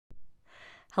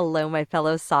Hello, my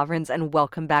fellow sovereigns, and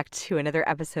welcome back to another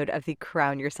episode of the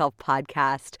Crown Yourself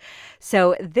podcast.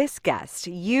 So, this guest,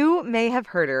 you may have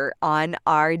heard her on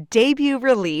our debut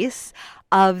release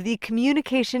of the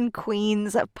Communication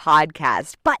Queens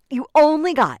podcast, but you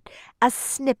only got a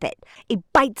snippet, a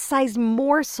bite-sized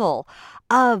morsel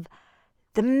of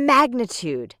the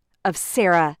magnitude of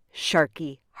Sarah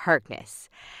Sharky Harkness.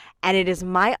 And it is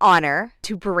my honor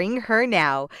to bring her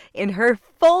now in her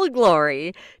full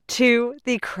glory to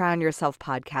the Crown Yourself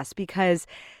podcast, because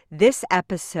this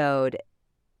episode,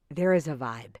 there is a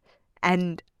vibe.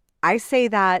 And I say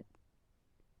that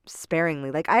sparingly.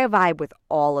 Like, I vibe with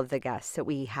all of the guests that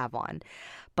we have on.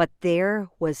 But there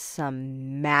was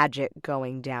some magic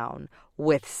going down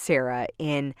with Sarah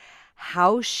in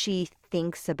how she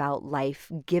thinks about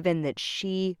life, given that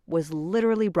she was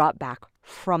literally brought back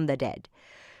from the dead.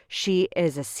 She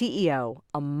is a CEO,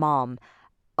 a mom,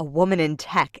 a woman in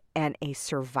tech, and a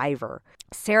survivor.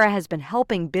 Sarah has been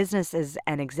helping businesses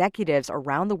and executives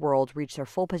around the world reach their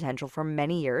full potential for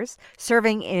many years.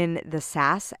 Serving in the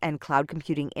SaaS and cloud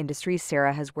computing industry,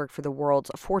 Sarah has worked for the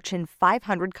world's Fortune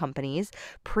 500 companies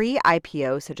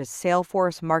pre-IPO, such as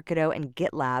Salesforce, Marketo, and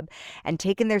GitLab, and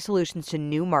taken their solutions to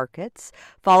new markets.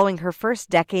 Following her first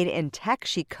decade in tech,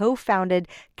 she co-founded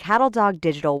Cattle Dog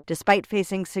Digital, despite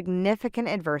facing significant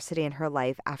adversity in her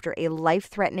life after a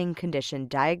life-threatening condition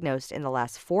diagnosed in the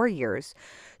last 4 years,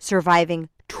 surviving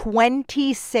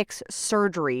 26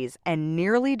 surgeries and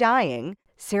nearly dying.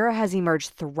 Sarah has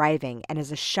emerged thriving and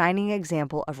is a shining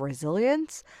example of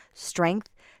resilience, strength,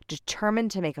 determined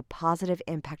to make a positive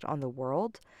impact on the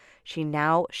world. She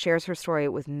now shares her story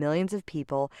with millions of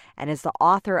people and is the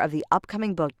author of the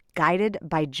upcoming book, Guided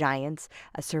by Giants,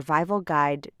 a survival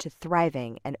guide to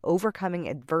thriving and overcoming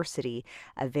adversity,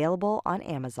 available on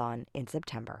Amazon in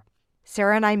September.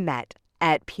 Sarah and I met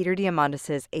at Peter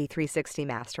Diamandis' A360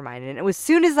 Mastermind. And it was as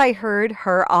soon as I heard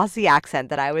her Aussie accent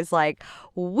that I was like,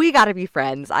 we got to be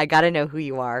friends. I got to know who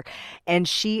you are. And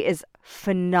she is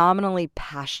phenomenally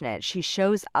passionate. She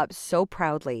shows up so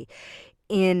proudly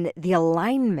in the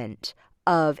alignment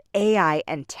of AI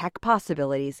and tech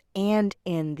possibilities and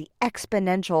in the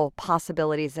exponential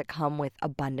possibilities that come with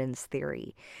abundance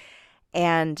theory.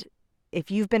 And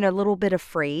if you've been a little bit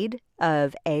afraid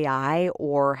of AI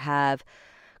or have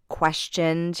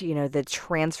questioned, the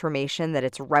transformation that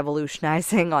it's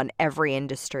revolutionizing on every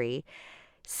industry,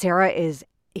 Sarah is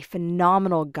a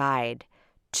phenomenal guide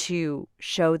to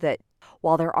show that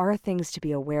while there are things to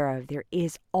be aware of, there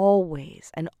is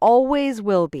always and always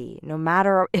will be, no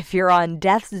matter if you're on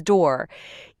death's door,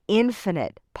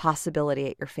 infinite possibility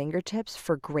at your fingertips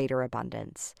for greater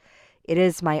abundance. It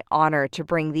is my honor to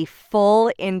bring the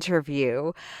full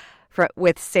interview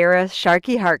with Sarah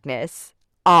Sharky Harkness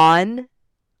on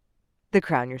the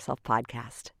Crown Yourself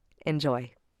podcast.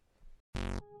 Enjoy.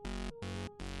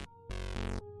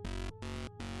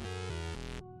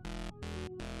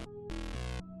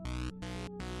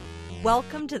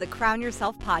 Welcome to the Crown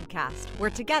Yourself podcast, where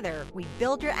together we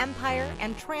build your empire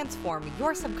and transform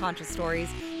your subconscious stories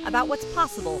about what's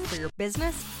possible for your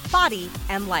business, body,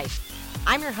 and life.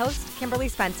 I'm your host, Kimberly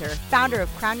Spencer, founder of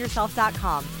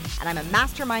CrownYourself.com, and I'm a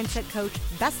master mindset coach,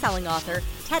 best-selling author,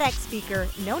 TEDx speaker,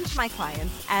 known to my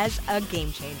clients as a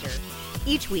game changer.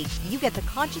 Each week, you get the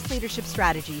conscious leadership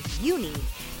strategies you need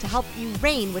to help you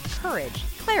reign with courage,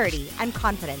 clarity, and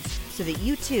confidence so that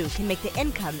you too can make the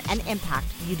income and impact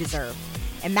you deserve.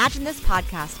 Imagine this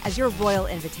podcast as your royal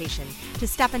invitation to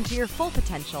step into your full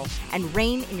potential and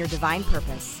reign in your divine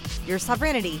purpose. Your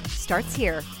sovereignty starts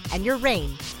here, and your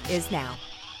reign is now.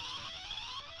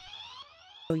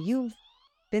 So you've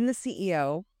been the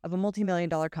CEO of a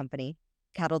multi-million-dollar company,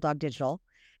 Cattle Dog Digital,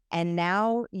 and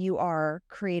now you are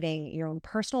creating your own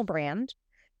personal brand.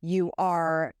 You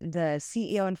are the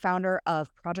CEO and founder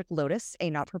of Project Lotus, a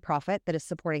not-for-profit that is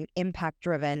supporting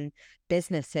impact-driven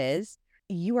businesses.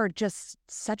 You are just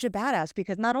such a badass,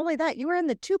 because not only that, you are in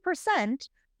the 2%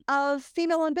 of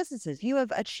female-owned businesses. You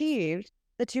have achieved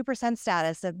the 2%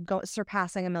 status of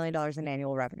surpassing $1 million in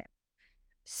annual revenue.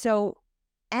 So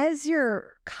as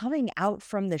you're coming out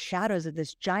from the shadows of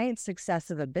this giant success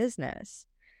of a business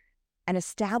and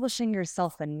establishing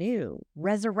yourself anew,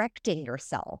 resurrecting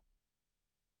yourself,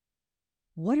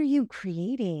 what are you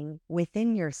creating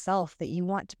within yourself that you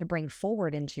want to bring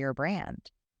forward into your brand?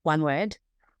 One word: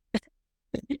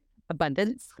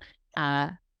 abundance.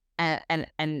 And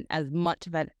as much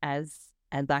of it as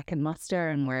I can muster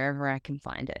and wherever I can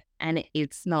find it. And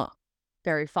it's not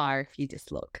very far if you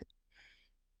just look.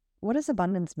 What does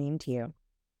abundance mean to you?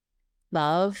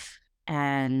 Love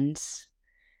and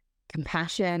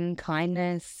compassion,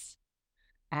 kindness,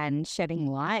 and shedding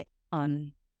light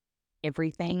on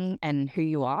everything and who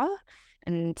you are,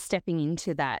 and stepping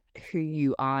into that who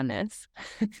you are-ness.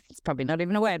 It's probably not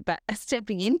even a word, but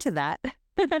stepping into that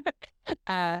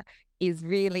uh, is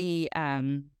really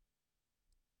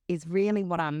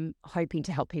what I'm hoping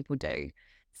to help people do.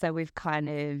 So we've kind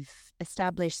of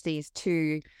established these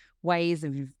two ways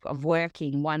of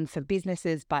working, one for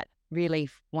businesses, but really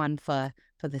one for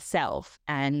the self,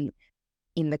 and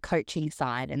in the coaching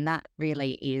side. And that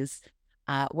really is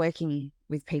working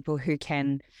with people who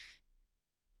can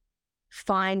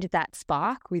find that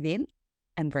spark within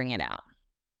and bring it out.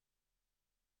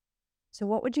 So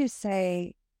what would you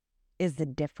say is the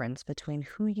difference between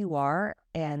who you are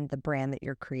and the brand that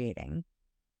you're creating?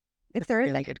 If there is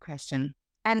a really good question.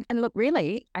 And look,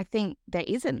 really, I think there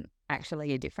isn't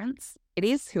actually a difference. It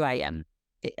is who I am.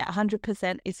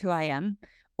 100% is who I am.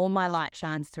 All my light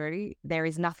shines through. There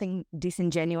is nothing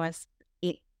disingenuous,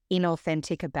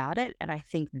 inauthentic about it. And I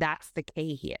think that's the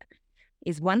key here,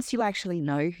 is once you actually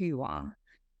know who you are,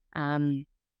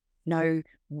 know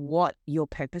what your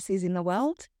purpose is in the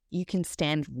world, you can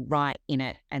stand right in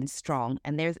it and strong.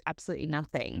 And there's absolutely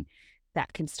nothing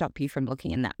that can stop you from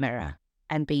looking in that mirror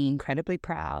and being incredibly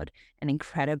proud and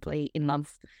incredibly in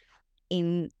love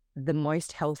in the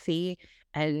most healthy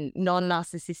and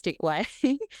non-narcissistic way.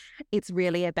 It's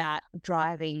really about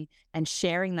driving and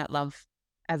sharing that love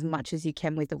as much as you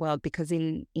can with the world, because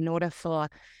in order for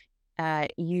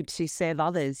you to serve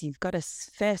others, you've got to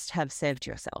first have served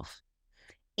yourself,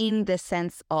 in the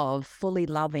sense of fully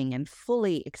loving and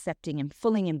fully accepting and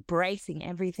fully embracing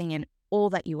everything and all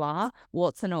that you are,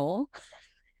 warts and all.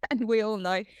 And we all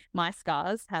know my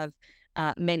scars have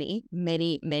many,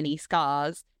 many, many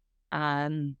scars.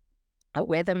 I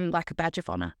wear them like a badge of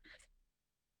honor.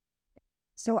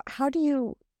 So how do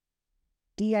you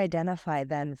de-identify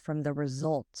then from the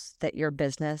results that your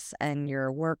business and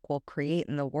your work will create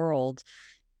in the world,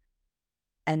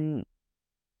 and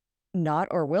not,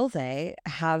 or will they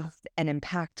have an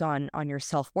impact on your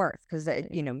self-worth? Because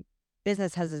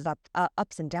business has its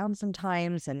ups and downs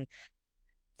sometimes, and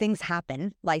things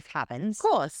happen, life happens, Of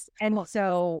course. And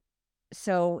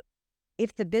so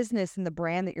if the business and the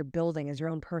brand that you're building as your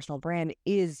own personal brand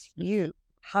is you,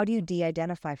 how do you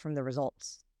de-identify from the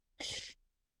results?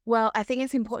 Well, I think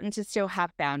it's important to still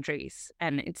have boundaries,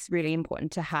 and it's really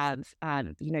important to have,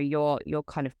 your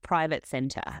kind of private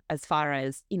center, as far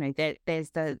as,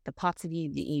 there's the parts of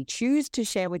you that you choose to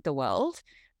share with the world.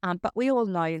 But we all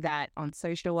know that on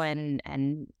social and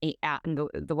out in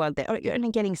the world, you're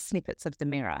only getting snippets of the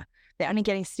mirror. They're only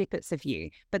getting snippets of you,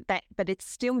 but it's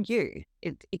still you.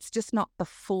 It's just not the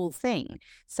full thing.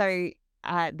 So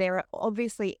there are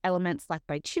obviously elements like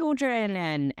my children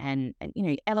and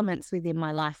elements within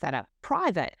my life that are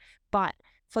private, but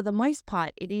for the most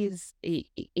part,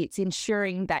 it's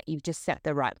ensuring that you've just set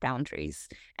the right boundaries.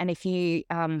 And if you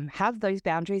have those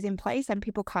boundaries in place, and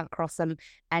people can't cross them,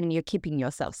 and you're keeping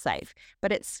yourself safe.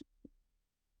 But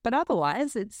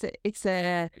otherwise, it's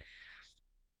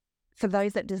for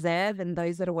those that deserve and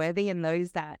those that are worthy and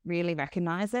those that really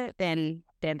recognize it, then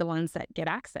they're the ones that get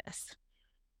access.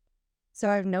 So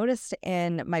I've noticed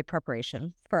in my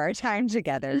preparation for our time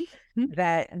together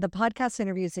that the podcast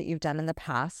interviews that you've done in the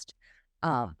past,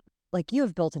 like, you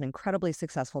have built an incredibly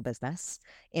successful business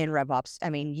in RevOps. I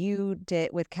mean, you did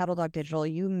with Cattle Dog Digital.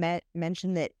 You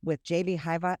mentioned that with JB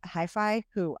Hi-Fi,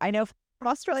 who I know from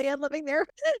Australia, living there.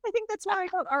 I think that's why I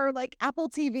got our Apple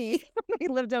TV. We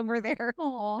lived over there.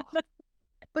 Aww.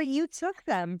 But you took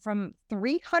them from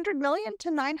 300 million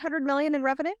to 900 million in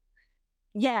revenue.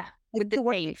 Yeah, with the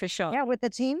team, for sure. Yeah, with the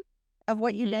team of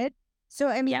what you did. So,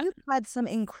 I mean, Yeah. You've had some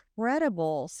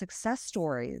incredible success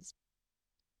stories,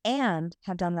 and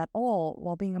have done that all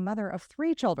while being a mother of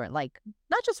 3 children.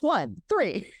 Not just one,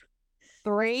 3.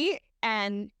 3,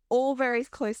 and all very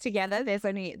close together.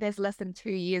 There's less than 2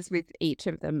 years with each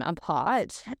of them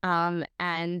apart.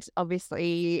 And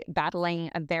obviously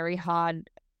battling a very hard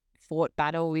fought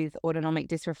battle with autonomic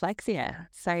dysrefelxia.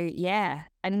 So yeah,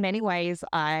 in many ways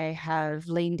I have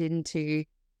leaned into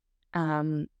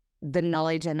the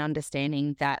knowledge and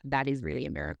understanding that is really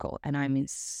a miracle. And I'm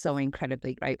so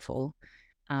incredibly grateful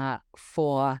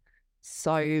for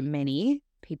so many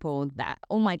people, that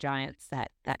all my giants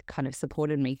that kind of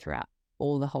supported me throughout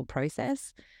all the whole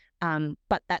process.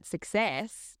 But that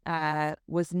success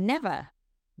was never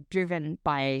driven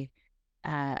by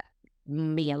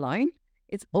me alone.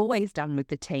 It's always done with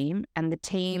the team, and the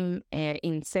team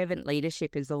in servant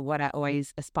leadership is what I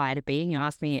always aspire to be. You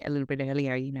asked me a little bit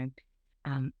earlier,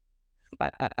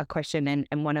 a question,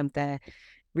 and one of the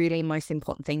really most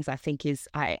important things I think is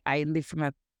I live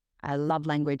from love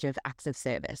language of acts of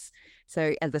service.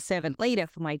 So as a servant leader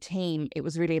for my team, it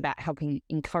was really about helping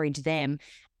encourage them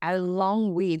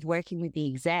along with working with the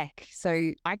exec.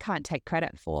 So I can't take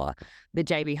credit for the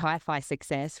JB Hi-Fi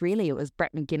success. Really, it was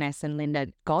Brett McGuinness and Linda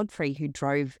Godfrey who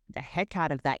drove the heck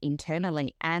out of that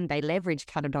internally, and they leveraged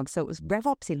Catadog. So it was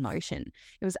RevOps in motion.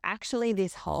 It was actually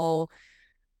this whole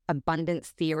abundance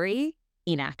theory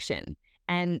in action.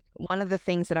 And one of the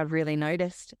things that I've really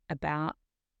noticed about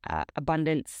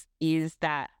abundance is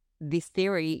that this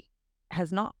theory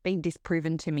has not been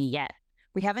disproven to me yet.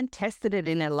 We haven't tested it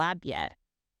in a lab yet,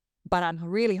 but I'm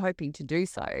really hoping to do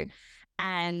so.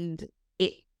 And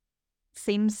it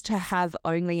seems to have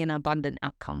only an abundant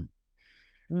outcome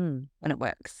when it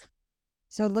works.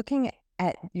 So looking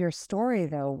at your story,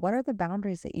 though, what are the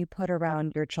boundaries that you put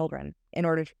around your children in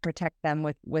order to protect them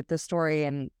with the story?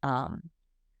 And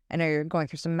I know you're going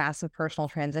through some massive personal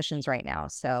transitions right now.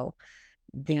 So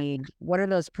what are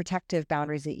those protective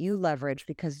boundaries that you leverage?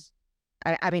 Because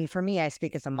I mean, for me, I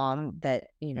speak as a mom that,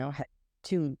 had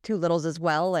two littles as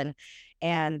well.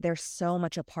 And they're so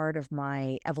much a part of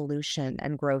my evolution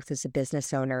and growth as a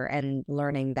business owner, and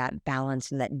learning that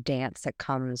balance and that dance that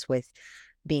comes with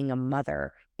being a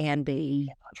mother and being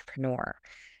an entrepreneur.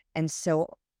 And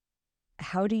so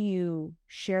how do you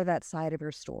share that side of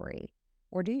your story,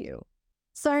 or do you?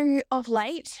 So of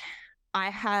late,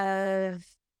 there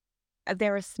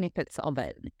are snippets of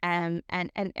it, and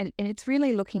it's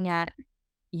really looking at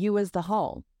you as the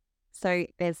whole. So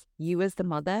there's you as the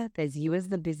mother, there's you as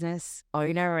the business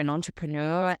owner and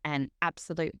entrepreneur and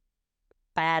absolute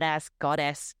badass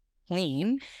goddess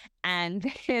queen, and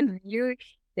then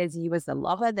there's you as the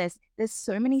lover. There's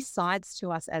so many sides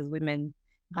to us as women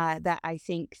that I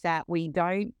think that we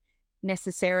don't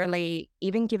necessarily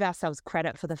even give ourselves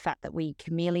credit for, the fact that we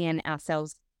chameleon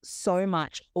ourselves so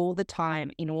much all the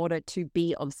time in order to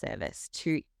be of service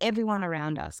to everyone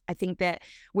around us. I think that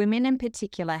women in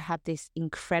particular have this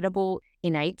incredible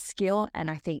innate skill, and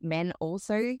I think men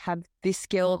also have this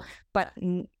skill, but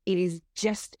it is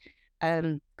just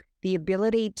the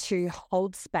ability to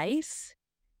hold space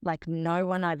like no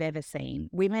one I've ever seen.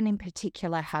 Women in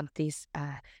particular have this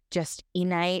just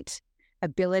innate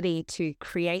ability to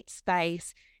create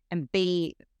space and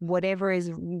be whatever is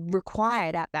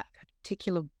required at that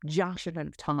particular junction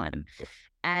of time.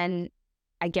 And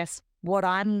I guess what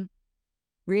I'm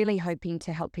really hoping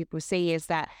to help people see is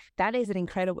that is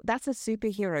that's a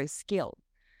superhero skill.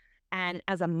 And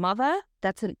as a mother,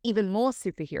 that's an even more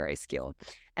superhero skill.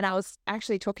 And I was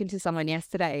actually talking to someone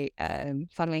yesterday,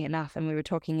 funnily enough, and we were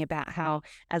talking about how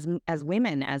as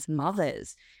women, as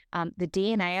mothers, the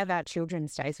DNA of our children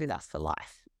stays with us for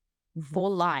life. For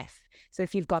life. So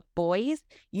if you've got boys,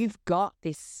 you've got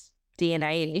this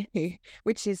DNA in you,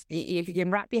 which is, if you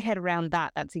can wrap your head around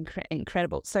that, that's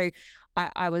incredible. So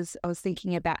I was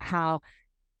thinking about how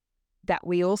that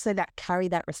we also carry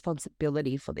that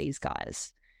responsibility for these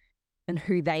guys and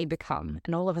who they become.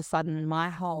 And all of a sudden,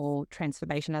 my whole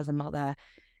transformation as a mother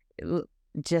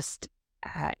just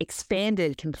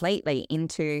expanded completely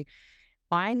into,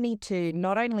 I need to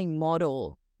not only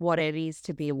model what it is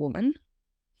to be a woman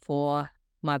for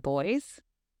my boys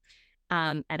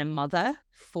and a mother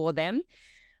for them,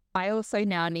 I also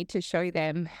now need to show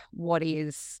them what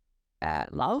is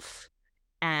love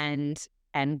and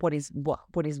what is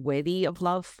worthy of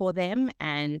love for them,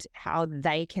 and how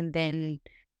they can then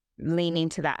lean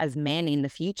into that as men in the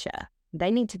future. They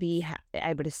need to be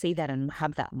able to see that and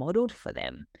have that modeled for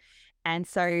them. And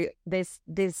so there's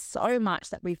so much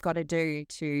that we've got to do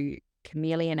to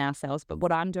chameleon ourselves. But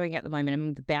what I'm doing at the moment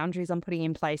and the boundaries I'm putting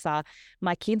in place are,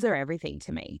 my kids are everything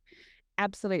to me.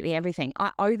 Absolutely everything.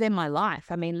 I owe them my life.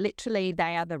 I mean, literally,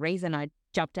 they are the reason I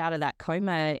jumped out of that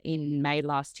coma in May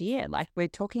last year. Like, we're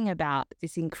talking about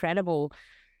this incredible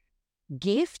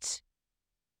gift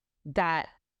that,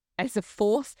 as a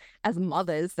force, as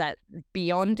mothers, that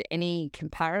beyond any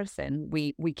comparison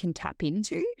we can tap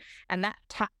into. And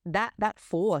that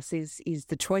force is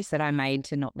the choice that I made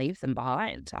to not leave them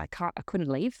behind. I couldn't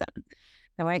leave them.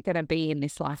 They weren't going to be in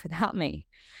this life without me.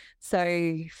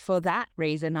 So for that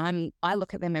reason, I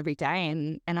look at them every day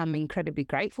and I'm incredibly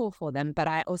grateful for them, but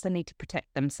I also need to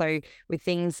protect them. So with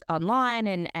things online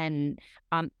and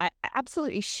I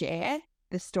absolutely share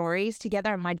the stories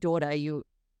together. And my daughter, you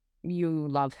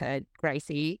love her,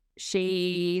 Gracie.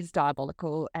 She's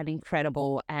diabolical and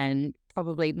incredible and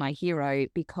probably my hero,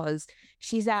 because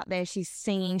she's out there, she's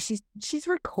singing, she's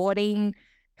recording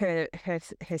her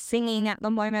singing at the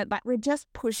moment. But we're just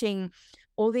pushing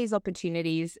all these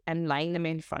opportunities and laying them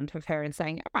in front of her and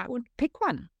saying, all right, well, pick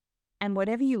one. And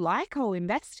whatever you like, I'll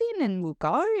invest in, and we'll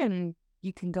go and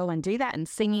you can go and do that, and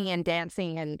singing and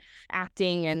dancing and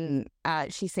acting. And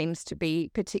she seems to be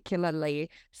particularly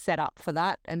set up for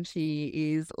that, and she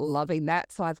is loving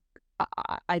that. So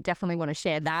I definitely want to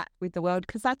share that with the world,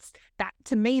 because that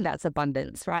to me, that's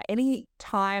abundance, right? Any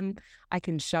time I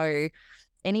can show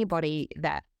anybody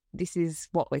that this is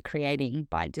what we're creating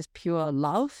by just pure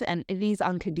love, and it is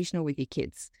unconditional with your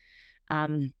kids.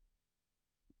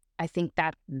 I think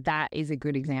that is a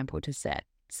good example to set.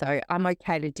 So I'm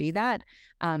okay to do that,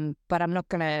 but I'm not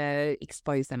going to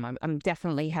expose them. I'm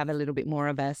definitely have a little bit more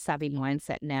of a savvy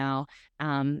mindset now,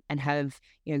 and have,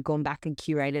 gone back and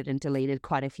curated and deleted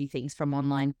quite a few things from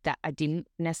online that I didn't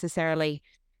necessarily.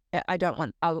 I don't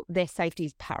want. Their safety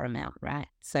is paramount, right?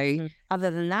 So other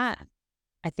than that,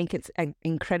 I think it's an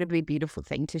incredibly beautiful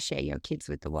thing to share your kids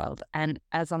with the world, and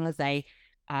as long as they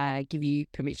give you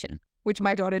permission, which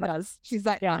my daughter does. She's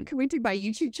like, "Yeah, can we do my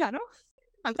YouTube channel?"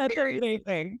 That's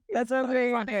amazing. That's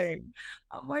amazing.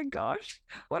 Oh my gosh,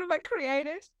 what have I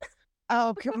created?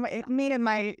 Oh, me and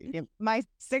my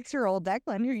 6-year-old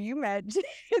Declan, who you met,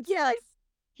 Yes,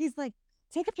 he's like,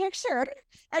 take a picture,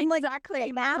 and like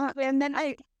exactly. and then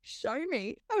Show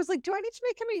me. I was like, do I need to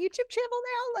make him a YouTube channel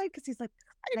now? Like, because he's like,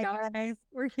 I know. Guys,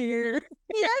 we're here.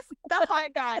 Yes, the hi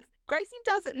guys. Gracie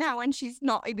does it now, and she's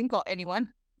not even got anyone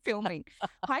filming.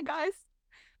 Hi guys,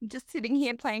 I'm just sitting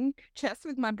here playing chess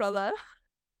with my brother.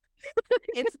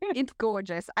 It's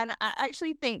gorgeous, and I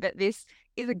actually think that this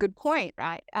is a good point,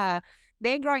 right?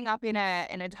 They're growing up in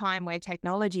a time where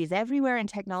technology is everywhere, and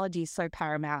technology is so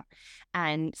paramount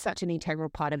and such an integral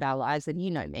part of our lives. And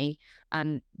you know me,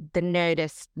 the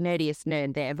nerdiest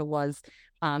nerd there ever was,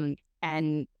 and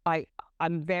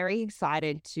I'm very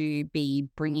excited to be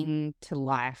bringing to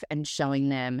life and showing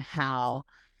them how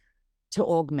to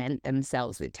augment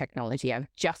themselves with technology. I've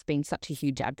just been such a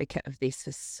huge advocate of this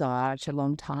for such a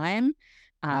long time.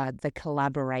 The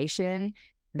collaboration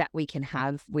that we can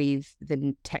have with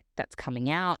the tech that's coming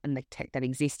out and the tech that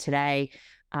exists today.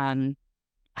 I'm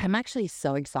actually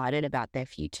so excited about their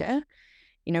future.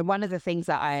 One of the things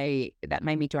that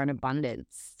made me join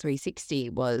Abundance 360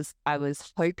 was I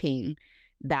was hoping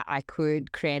that I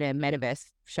could create a metaverse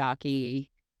Sharky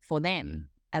for them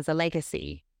as a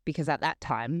legacy, because at that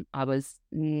time I was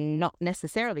not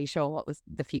necessarily sure what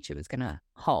the future was going to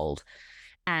hold.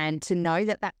 And to know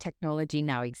that technology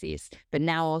now exists, but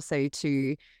now also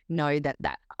to know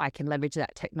that I can leverage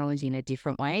that technology in a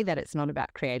different way, that it's not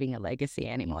about creating a legacy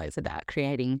anymore. It's about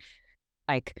creating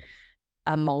like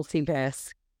a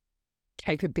multiverse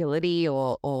capability,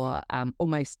 or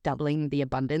almost doubling the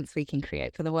abundance we can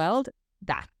create for the world.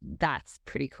 That's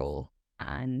pretty cool.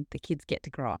 And the kids get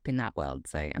to grow up in that world.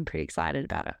 So I'm pretty excited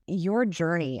about it. Your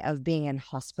journey of being in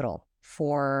hospital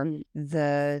during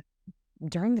the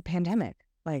pandemic,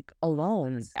 like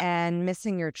alone and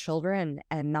missing your children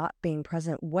and not being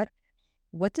present, what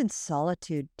did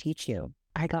solitude teach you?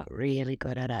 I got really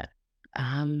good at it.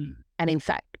 And in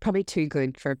fact, probably too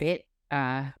good for a bit,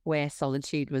 where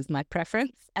solitude was my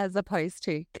preference as opposed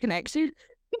to connection,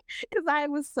 because I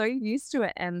was so used to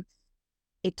it. And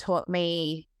it taught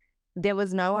me there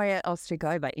was nowhere else to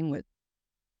go but inward.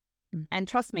 And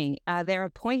trust me, there are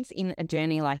points in a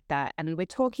journey like that, and we're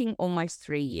talking almost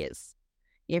 3 years.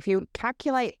 If you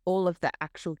calculate all of the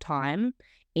actual time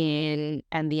and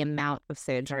the amount of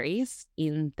surgeries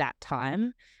in that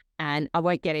time, and I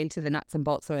won't get into the nuts and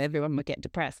bolts so everyone will get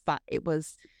depressed, but it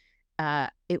was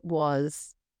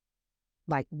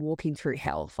like walking through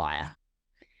hellfire.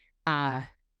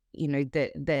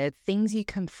 The things you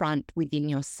confront within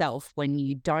yourself when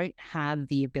you don't have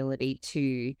the ability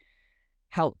to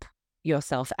help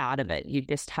yourself out of it. You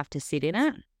just have to sit in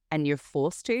it, and you're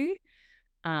forced to.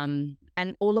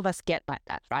 And all of us get like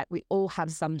that, right? We all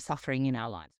have some suffering in our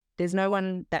lives. There's no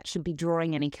one that should be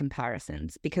drawing any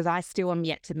comparisons, because I still am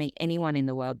yet to meet anyone in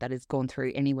the world that has gone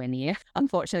through anywhere near,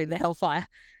 unfortunately, the hellfire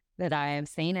that I have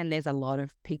seen. And there's a lot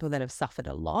of people that have suffered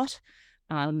a lot.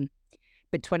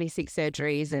 But 26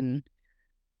 surgeries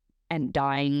and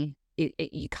dying,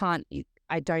 you can't.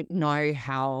 I don't know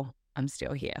how I'm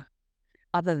still here,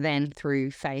 other than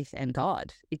through faith and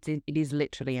God. It is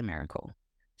literally a miracle.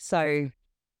 So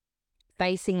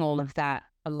facing all of that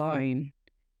alone,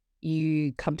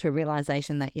 you come to a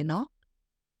realization that you're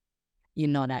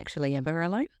not actually ever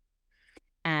alone.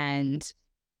 And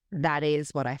that is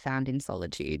what I found in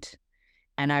solitude.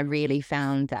 And I really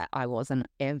found that I wasn't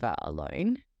ever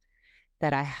alone,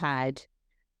 that I had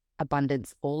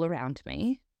abundance all around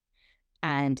me.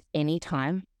 And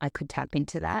anytime I could tap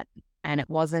into that, and it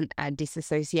wasn't a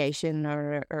disassociation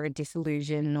or a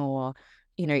disillusion, or,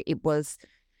 it was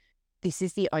this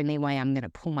is the only way I'm going to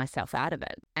pull myself out of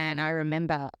it. And I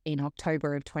remember in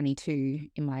October of 22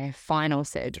 in my final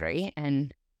surgery,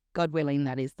 and God willing,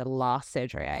 that is the last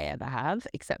surgery I ever have,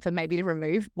 except for maybe to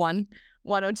remove one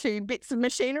or two bits of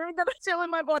machinery that are still in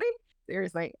my body.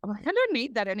 Seriously, I'm like, I don't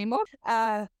need that anymore.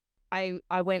 I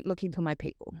went looking for my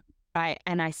people, right?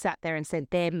 And I sat there and said,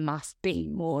 there must be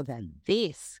more than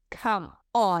this. Come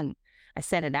on. I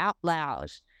said it out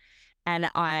loud. And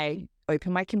I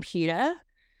opened my computer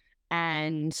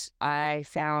and I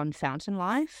found Fountain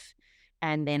Life,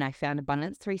 and then I found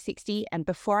Abundance 360. And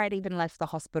before I'd even left the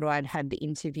hospital, I'd had the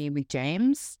interview with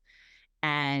James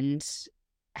and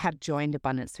had joined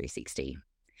Abundance 360.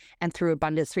 And through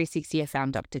Abundance 360, I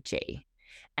found Dr. G.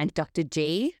 And Dr.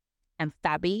 G and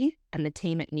Fabi and the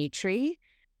team at Nutri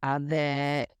are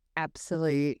the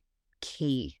absolute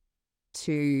key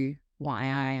to why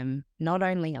I am not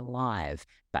only alive,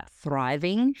 but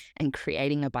thriving and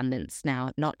creating abundance now,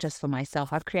 not just for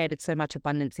myself. I've created so much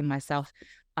abundance in myself.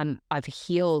 I've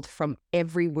healed from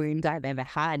every wound I've ever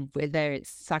had, whether it's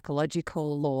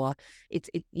psychological or it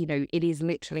is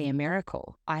literally a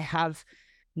miracle. I have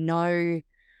no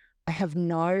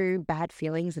bad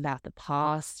feelings about the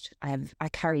past. I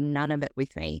carry none of it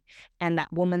with me. And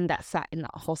that woman that sat in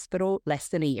that hospital less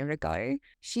than a year ago,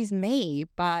 she's me,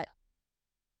 but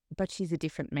she's a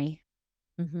different me.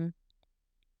 Mm-hmm.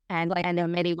 And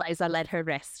in many ways, I let her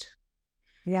rest.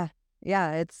 Yeah.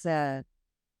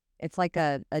 It's like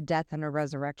a death and a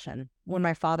resurrection. When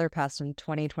my father passed in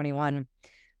 2021,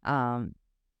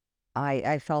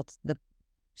 I felt the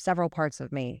several parts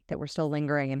of me that were still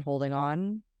lingering and holding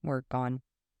on were gone.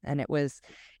 And there was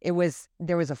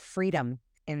a freedom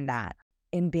in that,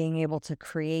 in being able to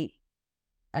create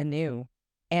anew,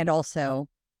 and also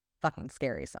fucking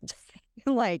scary sometimes.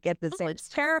 Like at the same, it's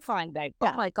terrifying, babe.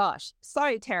 Yeah. Oh my gosh,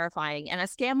 so terrifying. And I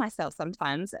scare myself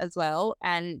sometimes as well.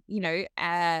 And you've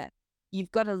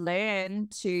got to learn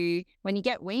to, when you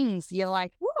get wings, you're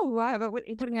like, whoa, where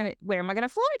am I going to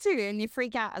fly to? And you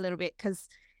freak out a little bit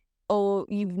or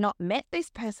you've not met this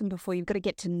person before. You've got to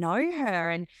get to know her.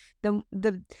 And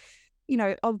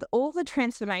of all the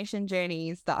transformation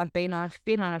journeys that I've been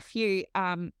on a few.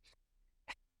 I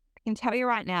can tell you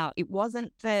right now, it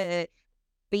wasn't the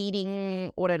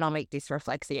beating autonomic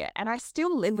dysreflexia, and I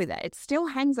still live with it. It still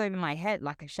hangs over my head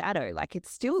like a shadow. Like, it's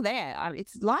still there.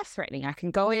 It's life-threatening. I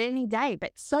can go any day,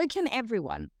 but so can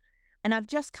everyone. And I've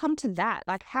just come to that.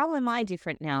 Like, how am I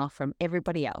different now from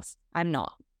everybody else? I'm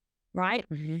not, right?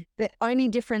 Mm-hmm. The only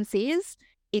difference is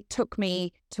it took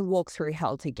me to walk through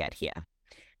hell to get here.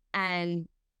 And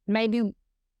maybe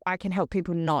I can help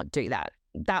people not do that.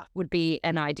 That would be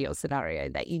an ideal scenario,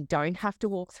 that you don't have to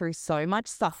walk through so much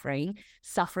suffering.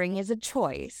 Suffering is a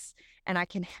choice, and I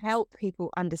can help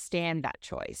people understand that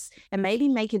choice and maybe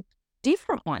make a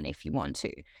different one if you want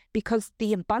to, because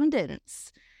the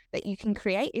abundance that you can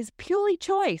create is purely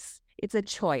choice. It's a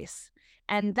choice,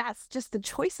 and that's just the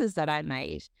choices that I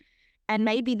made. And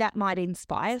maybe that might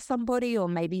inspire somebody, or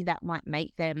maybe that might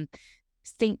make them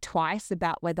think twice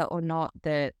about whether or not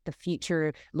the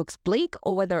future looks bleak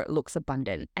or whether it looks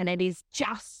abundant. And it is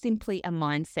just simply a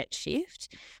mindset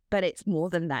shift, but it's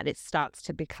more than that. It starts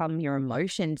to become your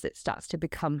emotions. It starts to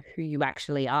become who you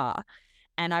actually are.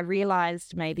 And I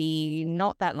realized maybe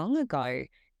not that long ago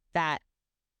that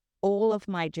all of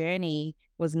my journey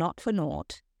was not for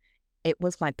naught. It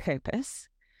was my purpose.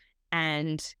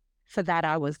 And for that,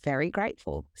 I was very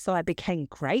grateful. So I became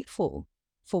grateful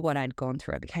for what I'd gone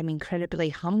through. I became incredibly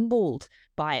humbled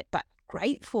by it, but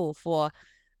grateful for,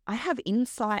 I have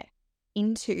insight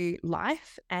into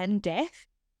life and death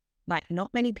like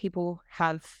not many people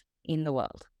have in the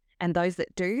world. And those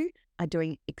that do are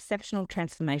doing exceptional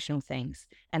transformational things.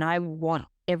 And I want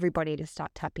everybody to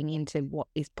start tapping into what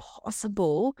is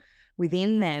possible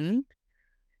within them.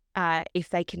 If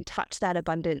they can touch that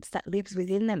abundance that lives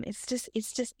within them,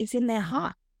 it's in their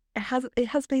heart. It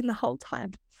has been the whole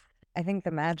time. I think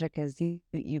the magic is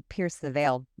you pierce the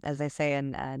veil, as they say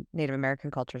in Native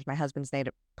American cultures. My husband's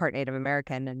part Native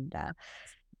American, and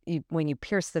when you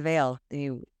pierce the veil,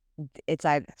 it's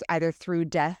either through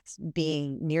death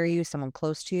being near you, someone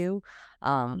close to you,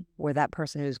 where that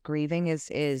person who's grieving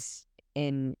is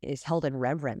held in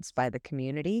reverence by the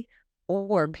community,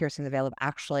 or piercing the veil of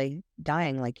actually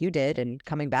dying like you did and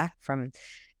coming back from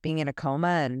being in a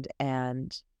coma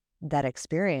and that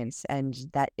experience, and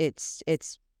that it's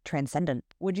transcendent.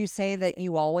 Would you say that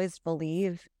you always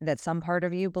believe that some part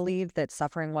of you believed that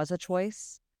suffering was a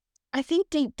choice? I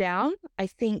think deep down, I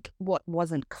think what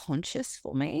wasn't conscious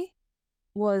for me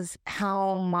was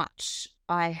how much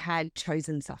I had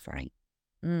chosen suffering.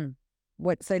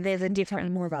 So there's a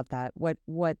different more about that.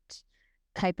 What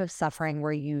type of suffering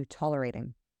were you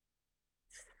tolerating?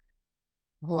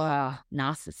 Wow,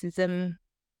 narcissism,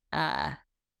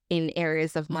 in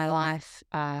areas of my life,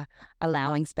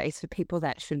 allowing space for people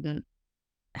that shouldn't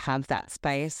have that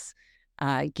space,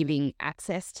 giving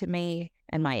access to me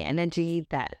and my energy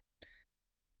that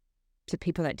to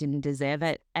people that didn't deserve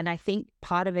it. And I think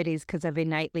part of it is because I've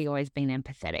innately always been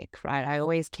empathetic, right? I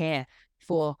always care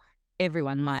for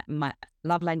everyone. My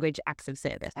love language, acts of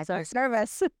service. So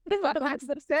service, acts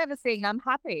of servicing, I'm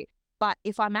happy. But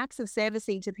if I'm acts of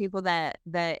servicing to people that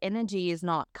the energy is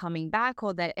not coming back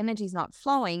or that energy is not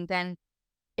flowing, then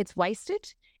it's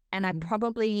wasted. And I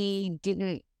probably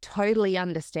didn't totally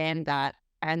understand that.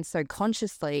 And so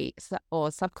consciously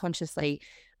or subconsciously,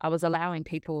 I was allowing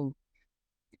people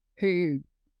who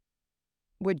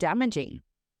were damaging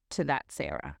to that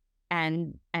Sarah.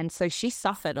 And so she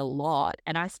suffered a lot.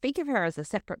 And I speak of her as a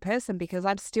separate person because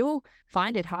I still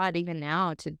find it hard even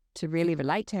now to really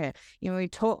relate to her. You know, we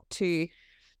talk to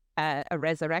a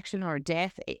resurrection or a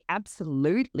death,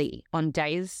 absolutely on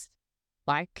days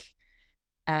like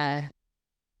some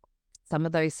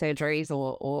of those surgeries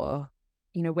or,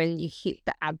 you know, when you hit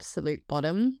the absolute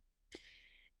bottom,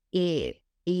 it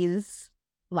is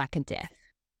like a death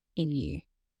in you.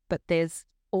 But there's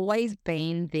always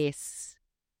been this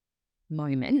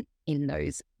moment in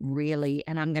those really,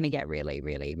 and I'm going to get really,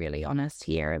 really, really honest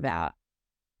here about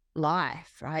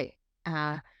life, right?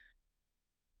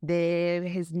 There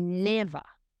has never,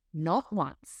 not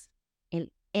once, in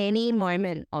any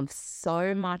moment of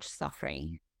so much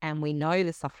suffering, and we know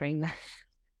the suffering that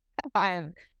I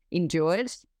have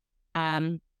endured,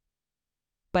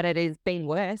 but it has been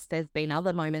worse. There's been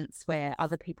other moments where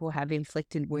other people have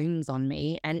inflicted wounds on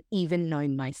me and even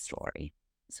known my story.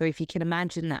 So if you can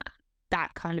imagine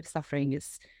that kind of suffering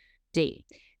is deep.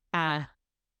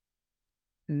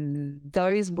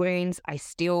 Those wounds I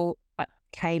still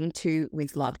came to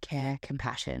with love, care,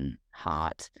 compassion,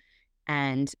 heart,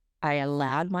 and I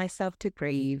allowed myself to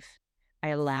grieve. I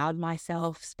allowed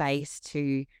myself space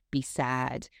to be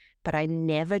sad, but I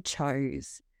never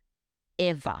chose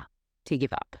ever to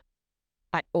give up.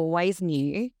 I always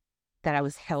knew that I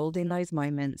was held in those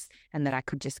moments and that I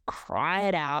could just cry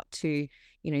it out to,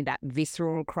 you know, that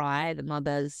visceral cry, the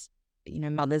mothers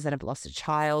that have lost a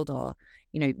child, or,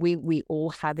 you know, we all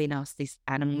have in us this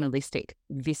animalistic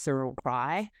visceral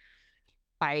cry.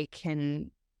 I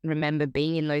can remember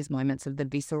being in those moments of the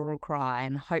visceral cry,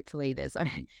 and hopefully there's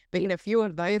only been a few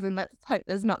of those, and let's hope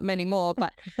there's not many more,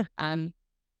 but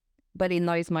in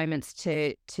those moments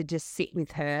to just sit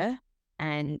with her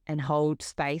and hold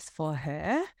space for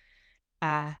her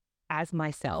as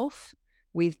myself,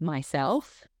 with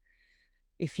myself,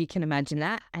 if you can imagine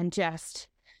that, and just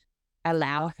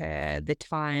allow her the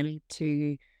time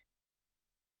to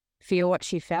feel what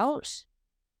she felt.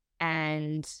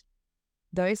 And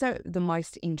those are the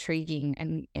most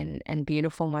intriguing and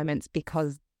beautiful moments,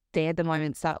 because they're the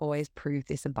moments that always prove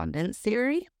this abundance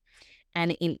theory.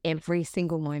 And in every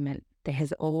single moment, there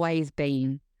has always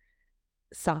been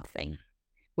something,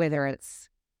 whether it's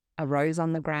a rose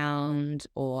on the ground,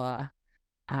 or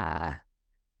I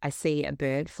see a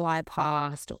bird fly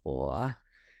past, or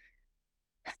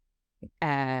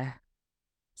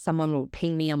someone will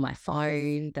ping me on my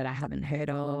phone that I haven't heard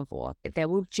of, or there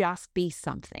will just be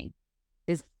something.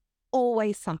 There's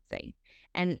always something.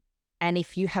 And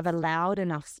if you have allowed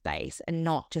enough space and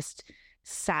not just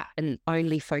sat and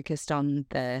only focused on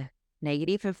the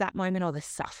negative of that moment or the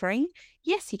suffering,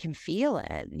 yes, you can feel it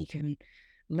and you can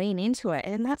lean into it.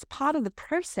 And that's part of the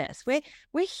process. We're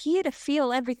here to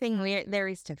feel everything there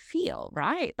is to feel,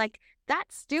 right? Like, that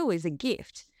still is a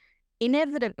gift.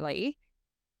 Inevitably,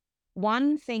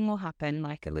 one thing will happen,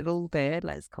 like a little bird,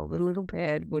 let's call it a little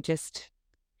bird, will just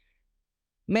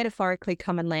metaphorically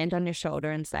come and land on your shoulder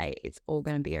and say, it's all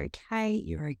going to be okay.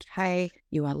 You're okay.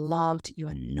 You are loved. You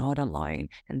are not alone.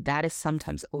 And that is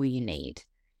sometimes all you need.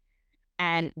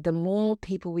 And the more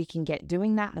people we can get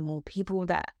doing that, the more people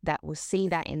that will see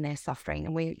that in their suffering,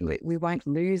 and we won't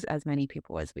lose as many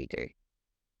people as we do.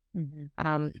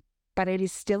 Mm-hmm. But it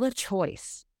is still a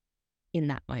choice in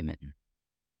that moment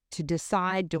to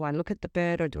decide, do I look at the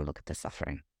bird or do I look at the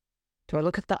suffering? Do I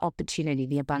look at the opportunity,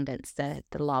 the abundance, the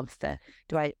love,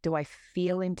 do I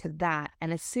feel into that?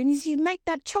 And as soon as you make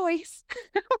that choice,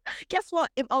 guess what?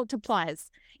 It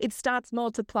multiplies. It starts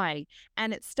multiplying,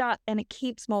 and it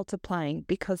keeps multiplying,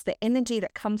 because the energy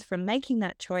that comes from making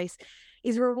that choice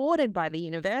is rewarded by the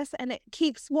universe, and it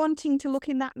keeps wanting to look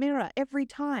in that mirror every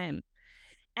time.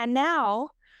 And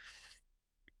now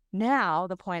Now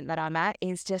the point that I'm at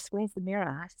is just, where's the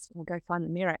mirror? I just want to go find the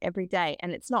mirror every day.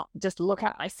 And it's not just look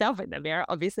at myself in the mirror.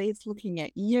 Obviously, it's looking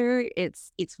at you.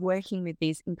 It's working with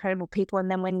these incredible people. And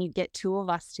then when you get two of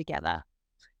us together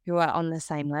who are on the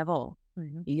same level,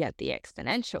 you get the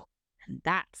exponential. And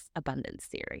that's abundance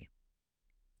theory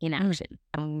in action.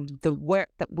 And the work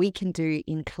that we can do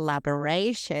in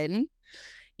collaboration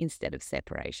instead of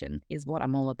separation is what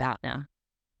I'm all about now.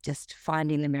 Just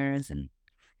finding the mirrors and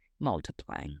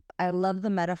multiplying. I love the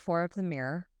metaphor of the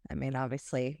mirror. I mean,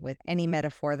 obviously, with any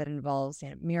metaphor that involves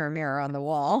mirror, mirror on the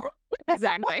wall.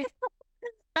 Exactly.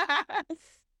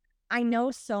 I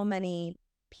know so many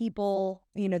people,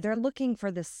 they're looking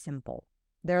for the simple.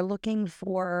 They're looking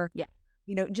for,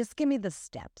 just give me the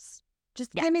steps.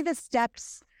 Just give me the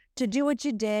steps to do what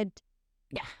you did.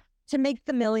 Yeah. To make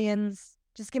the millions.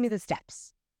 Just give me the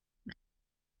steps.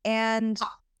 And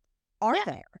are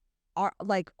there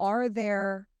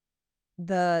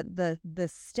the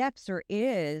steps, or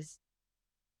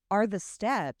are the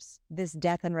steps this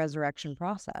death and resurrection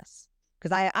process?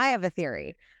 Because I have a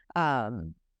theory. I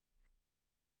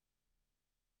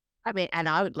mean, and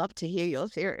I would love to hear your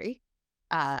theory.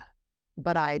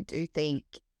 But I do think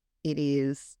it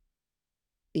is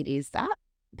that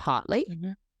partly,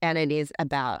 and it is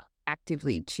about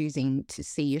actively choosing to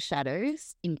see your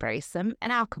shadows, embrace them,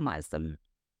 and alchemize them.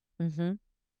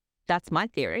 That's my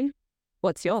theory.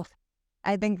 What's yours?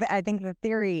 I think my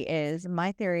theory is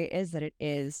that it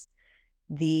is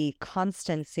the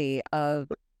constancy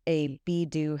of a be,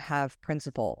 do, have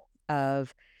principle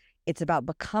of it's about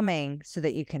becoming so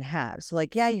that you can have. So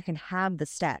you can have the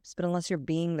steps, but unless you're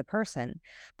being the person,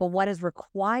 but what is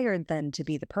required then to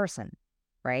be the person,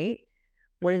 right?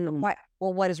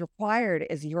 What is required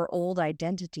is your old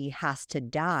identity has to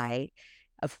die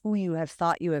of who you have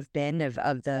thought you have been,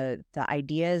 of the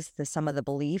ideas, some of the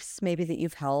beliefs maybe that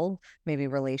you've held, maybe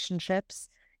relationships,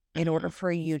 in order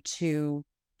for you to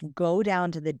go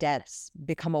down to the depths,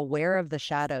 become aware of the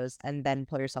shadows, and then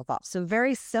pull yourself off. So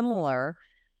very similar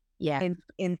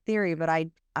in theory, but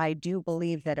I do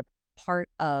believe that a part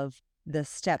of the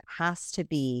step has to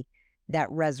be that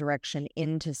resurrection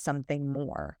into something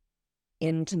more,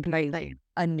 into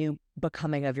a new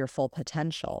becoming of your full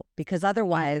potential. Because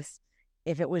otherwise,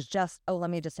 if it was just,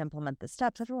 let me just implement the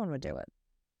steps, everyone would do it.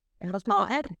 And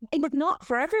it's not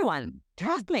for everyone.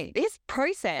 Trust me, this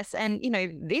process and,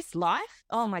 this life,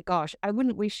 oh my gosh, I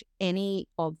wouldn't wish any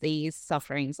of these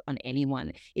sufferings on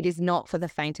anyone. It is not for the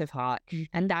faint of heart.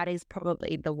 And that is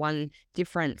probably the one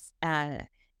difference. And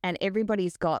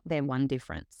everybody's got their one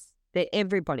difference.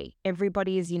 Everybody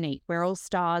is unique. We're all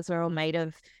stars. We're all made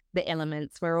of the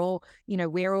elements. We're all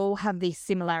have these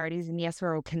similarities, and yes,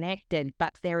 we're all connected,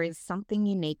 but there is something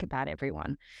unique about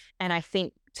everyone. And I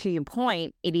think, to your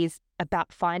point, it is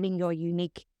about finding your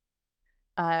unique,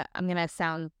 I'm going to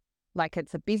sound like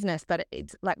it's a business, but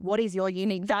it's like, what is your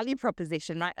unique value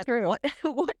proposition, right?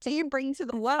 What do you bring to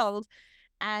the world?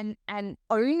 And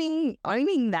owning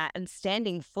that and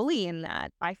standing fully in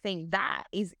that, I think that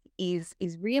is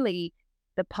really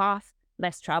the path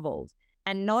less traveled.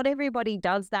 And not everybody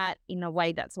does that in a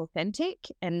way that's authentic,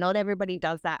 and not everybody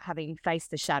does that having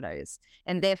faced the shadows.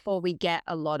 And therefore we get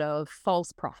a lot of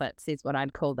false prophets, is what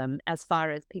I'd call them, as far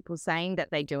as people saying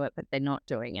that they do it, but they're not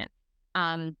doing it.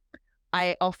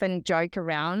 I often joke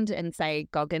around and say,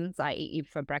 Goggins, I eat you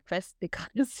for breakfast,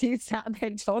 because he's out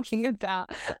there talking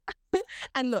about,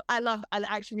 and look, I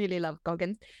actually really love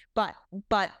Goggins, but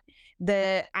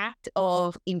the act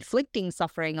of inflicting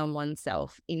suffering on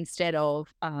oneself instead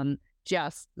of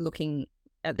just looking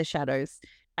at the shadows,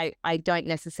 I don't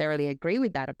necessarily agree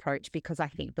with that approach, because I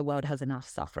think the world has enough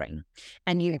suffering,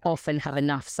 and you often have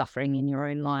enough suffering in your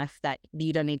own life that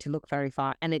you don't need to look very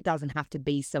far, and it doesn't have to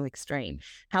be so extreme.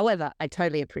 However, I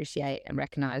totally appreciate and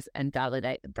recognize and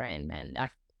validate the brand, man.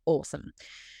 That's awesome.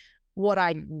 What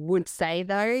I would say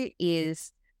though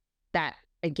is that,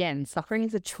 again, suffering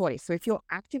is a choice. So if you're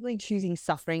actively choosing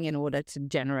suffering in order to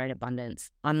generate abundance,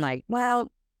 I'm like,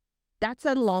 well, that's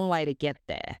a long way to get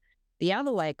there. The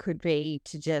other way could be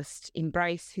to just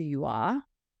embrace who you are,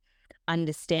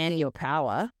 understand your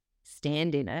power,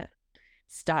 stand in it,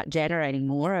 start generating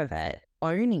more of it,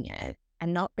 owning it,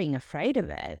 and not being afraid of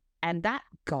it. And that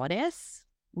goddess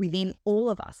within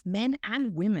all of us, men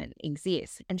and women,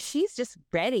 exists. And she's just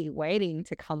ready, waiting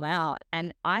to come out.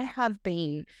 And I have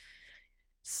been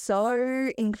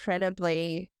so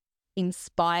incredibly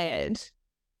inspired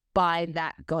by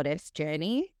that goddess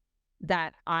journey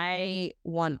that I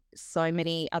want so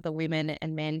many other women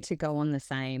and men to go on the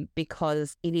same,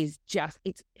 because it's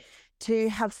to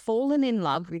have fallen in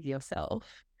love with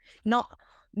yourself, not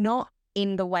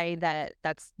in the way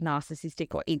that's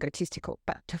narcissistic or egotistical,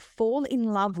 but to fall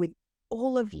in love with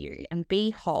all of you and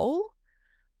be whole,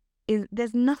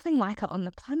 there's nothing like it on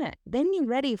the planet. Then you're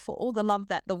ready for all the love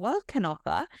that the world can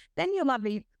offer. Then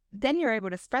you're able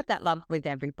to spread that love with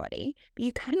everybody. But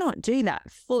you cannot do that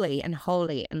fully and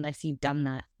wholly unless you've done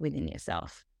that within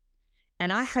yourself.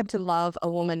 And I had to love a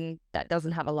woman that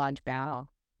doesn't have a large bowel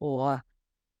or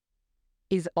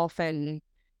is often,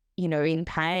 in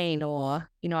pain, or,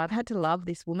 I've had to love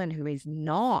this woman who is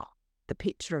not the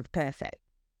picture of perfect.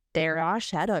 There are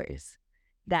shadows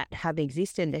that have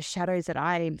existed. There's shadows that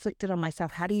I inflicted on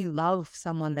myself. How do you love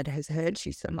someone that has hurt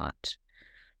you so much?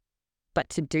 But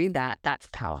to do that, that's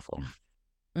powerful.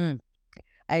 I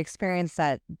experienced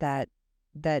that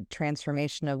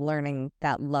transformation of learning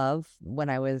that love when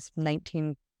I was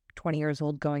 19, 20 years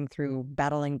old, going through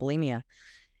battling bulimia.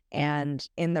 And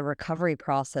in the recovery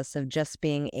process of just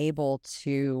being able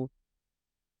to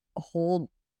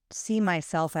see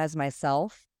myself as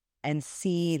myself and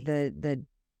see the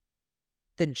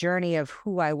journey of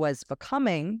who I was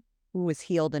becoming, who was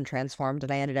healed and transformed.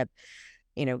 And I ended up,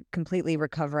 completely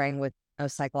recovering with no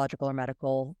psychological or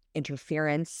medical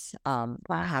interference. I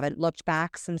haven't looked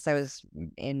back since I was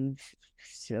in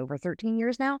over 13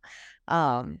 years now.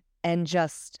 And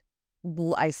just,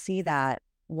 I see that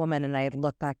woman and I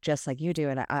look back just like you do.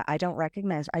 And I don't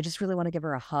recognize, I just really want to give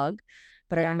her a hug.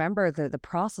 But I remember the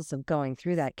process of going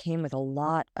through that came with a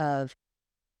lot of,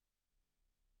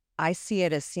 I see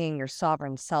it as seeing your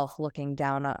sovereign self looking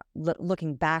down,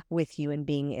 looking back with you and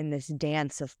being in this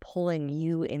dance of pulling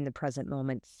you in the present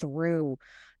moment through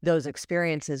those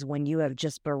experiences when you have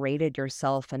just berated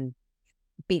yourself and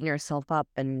beaten yourself up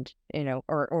and,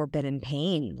 or been in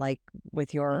pain, like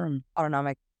with your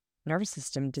autonomic nervous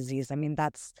system disease. I mean,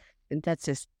 that's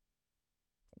just,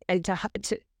 and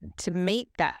to meet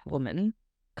that woman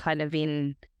kind of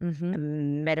in a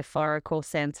metaphorical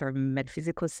sense or a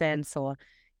metaphysical sense, or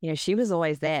she was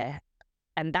always there.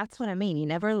 And that's what I mean. You're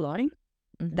never alone.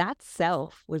 That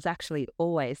self was actually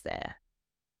always there.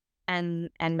 And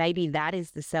maybe that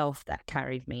is the self that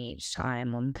carried me each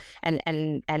time.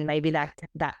 And maybe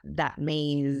that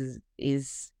me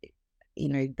is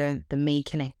the me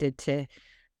connected to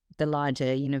the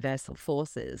larger universal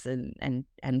forces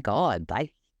and God.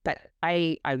 But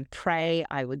I pray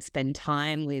I would spend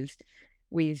time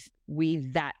with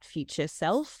that future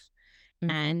self.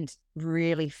 And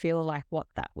really feel like what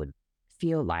that would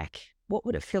feel like. What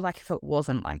would it feel like if it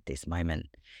wasn't like this moment?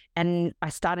 And I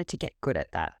started to get good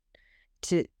at that,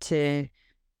 to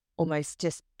almost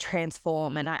just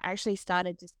transform. And I actually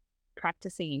started just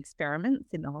practicing experiments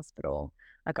in the hospital.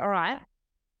 Like, all right,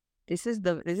 this is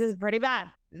pretty bad.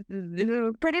 This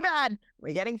is pretty bad.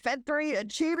 We're getting fed through a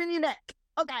tube in your neck.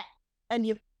 Okay. And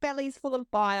your belly's full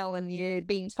of bile and you're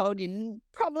being told you're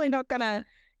probably not going to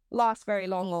last very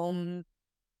long, or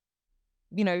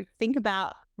think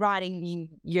about writing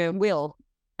your will.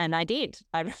 And I did.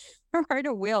 I wrote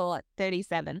a will at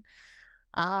 37,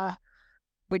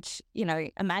 which,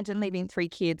 imagine leaving 3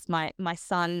 kids. My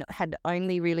son had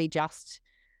only really just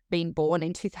been born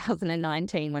in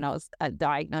 2019 when I was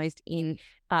diagnosed in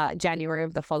January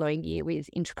of the following year with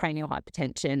intracranial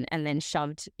hypertension, and then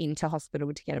shoved into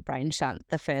hospital to get a brain shunt,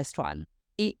 the first one.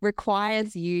 It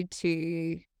requires you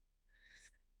to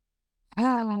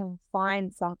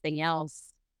find something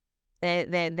else.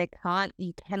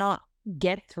 You cannot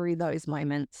get through those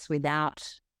moments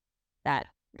without that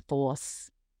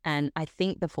force. And I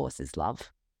think the force is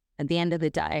love at the end of the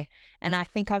day. And I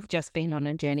think I've just been on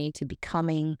a journey to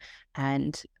becoming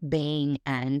and being,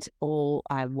 and all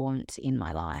I want in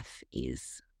my life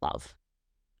is love.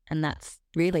 And that's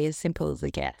really as simple as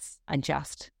it gets. I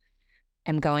just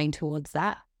am going towards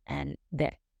that, and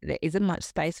there isn't much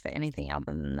space for anything other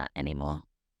than that anymore.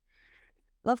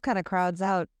 Love kind of crowds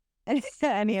out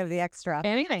any of the extra.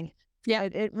 Anything. Yeah.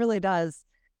 It really does.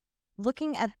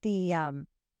 Looking at the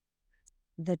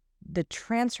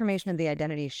transformation of the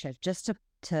identity shift, just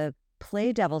to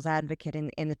play devil's advocate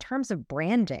in the terms of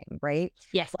branding, right?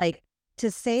 Yes. Like, to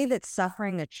say that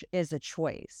suffering is a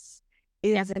choice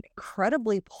is an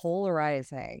incredibly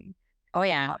polarizing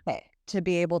topic to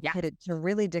be able to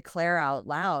really declare out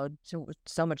loud,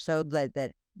 so much so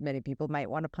that many people might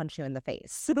want to punch you in the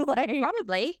face.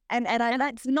 Probably. And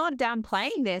that's not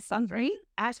downplaying their suffering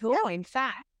at all. In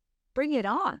fact, bring it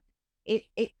on.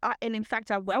 And in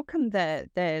fact, I welcome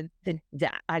I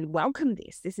welcome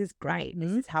this. This is great.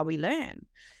 This is how we learn.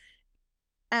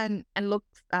 And look,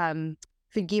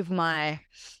 forgive my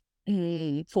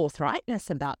forthrightness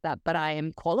about that, but I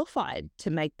am qualified to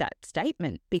make that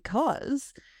statement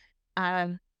because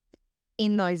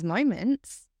in those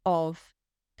moments of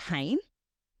pain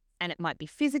And it might be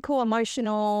physical,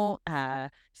 emotional,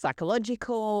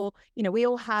 psychological. We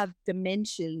all have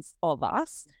dimensions of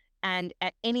us. And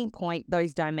at any point,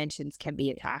 those dimensions can be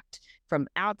attacked from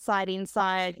outside,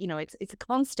 inside. It's a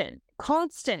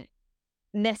constant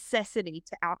necessity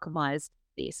to alchemize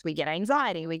this. We get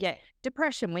anxiety, we get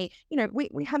depression, we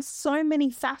have so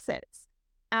many facets.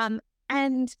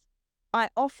 And I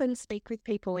often speak with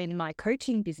people in my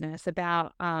coaching business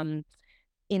about, in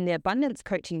the abundance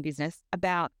coaching business,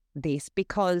 about this,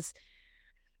 because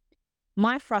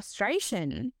my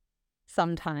frustration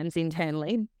sometimes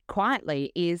internally,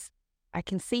 quietly, is I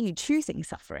can see you choosing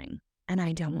suffering and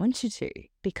I don't want you to,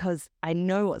 because I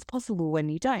know what's possible when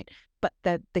you don't. But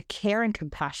the care and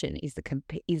compassion is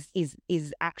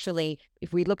actually,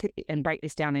 if we look at it and break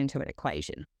this down into an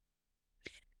equation,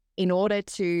 in order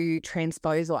to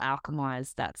transpose or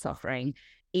alchemize that suffering,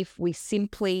 if we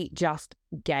simply just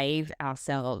gave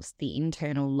ourselves the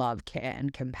internal love, care,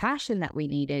 and compassion that we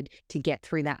needed to get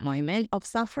through that moment of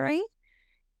suffering,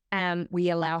 we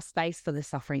allow space for the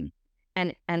suffering.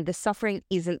 And the suffering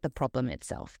isn't the problem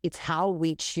itself. It's how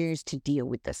we choose to deal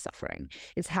with the suffering.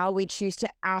 It's how we choose to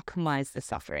alchemize the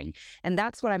suffering. And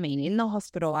that's what I mean. In the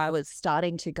hospital, I was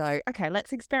starting to go, okay,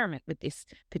 let's experiment with this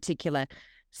particular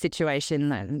situation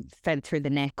that fed through the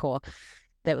neck, or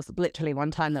there was literally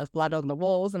one time there was blood on the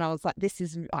walls. And I was like,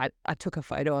 I took a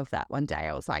photo of that one day.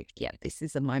 I was like, yeah, this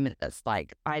is a moment that's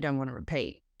like, I don't want to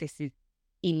repeat. This is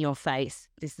in your face.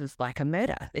 This is like a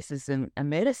murder. This is a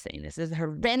murder scene. This is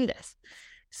horrendous.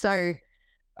 So,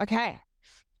 okay,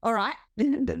 all right.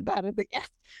 Bad as it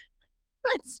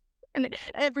gets. And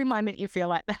every moment you feel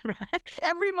like that, right?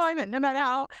 Every moment, no matter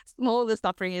how small the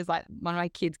suffering is, like one of my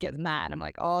kids gets mad. I'm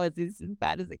like, oh, is this as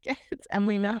bad as it gets? And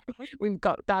we know we've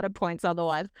got data points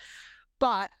otherwise.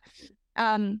 But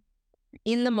in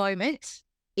the moment,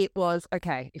 it was,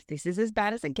 okay, if this is as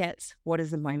bad as it gets, what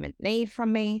does the moment need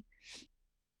from me?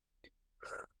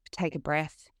 Take a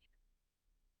breath.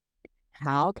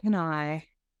 How can I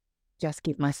just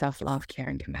give myself love, care,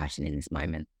 and compassion in this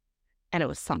moment? And it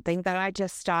was something that I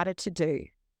just started to do.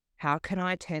 How can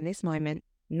I turn this moment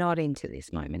not into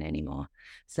this moment anymore,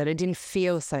 so that it didn't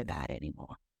feel so bad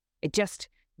anymore? It just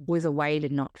was a way to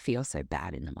not feel so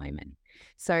bad in the moment.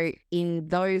 So in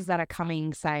those that are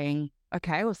coming saying,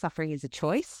 okay, well, suffering is a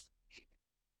choice.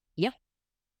 Yep.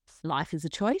 Life is a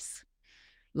choice.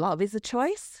 Love is a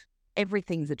choice.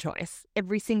 Everything's a choice.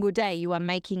 Every single day you are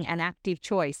making an active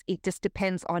choice. It just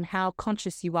depends on how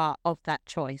conscious you are of that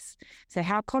choice. So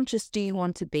how conscious do you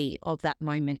want to be of that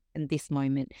moment and this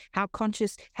moment? How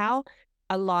conscious, how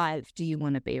alive do you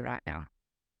want to be right now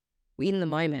in the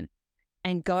moment?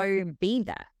 And go be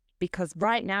that, because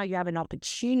right now you have an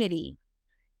opportunity.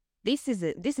 This is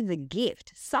a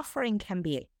gift. Suffering can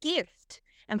be a gift.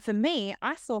 And for me,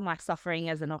 I saw my suffering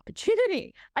as an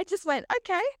opportunity. I just went,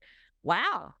 okay,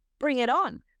 wow. Bring it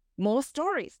on. More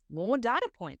stories, more data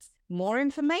points, more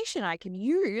information I can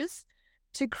use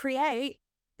to create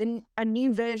a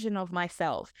new version of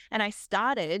myself. And I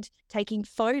started taking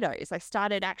photos. I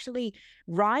started actually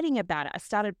writing about it. I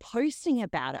started posting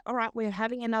about it. All right, we're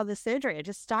having another surgery. I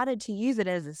just started to use it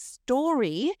as a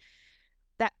story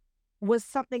that was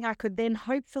something I could then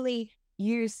hopefully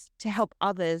use to help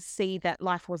others see that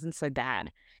life wasn't so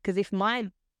bad. Because if my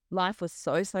life was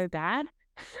so bad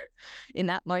in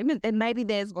that moment, then maybe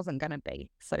theirs wasn't going to be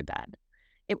so bad.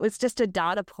 It was just a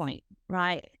data point,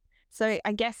 right? So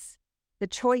I guess the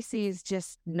choice is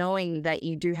just knowing that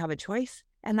you do have a choice,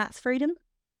 and that's freedom.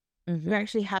 Mm-hmm. You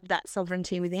actually have that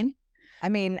sovereignty within. I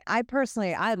mean, I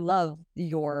love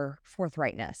your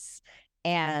forthrightness,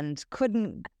 and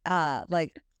couldn't,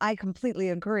 I completely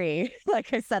agree.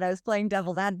 Like I said, I was playing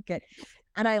devil's advocate,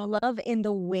 and I love in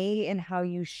the way in how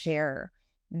you share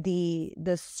the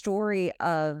story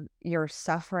of your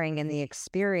suffering and the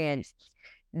experience,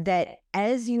 that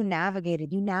as you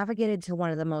navigated to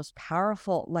one of the most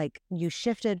powerful, like you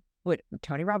shifted. What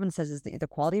Tony Robbins says is the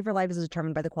quality of your life is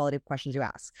determined by the quality of questions you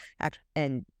ask.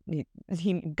 And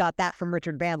he got that from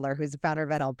Richard Bandler, who's the founder of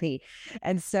NLP.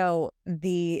 And so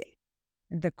the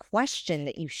question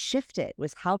that you shifted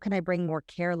was, how can I bring more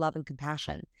care, love, and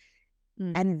compassion?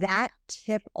 And that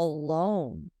tip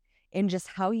alone, in just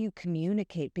how you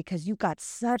communicate, because you got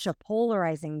such a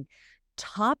polarizing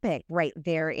topic right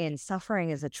there in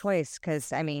suffering as a choice.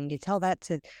 Because I mean, you tell that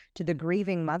to the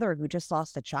grieving mother who just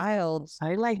lost a child,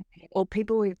 or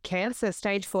people with cancer,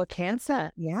 stage 4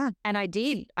 cancer. Yeah. And I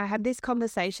had this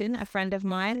conversation, a friend of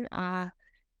mine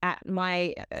at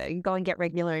my go and get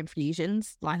regular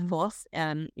infusions, Life Force,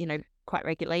 quite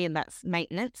regularly, and that's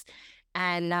maintenance.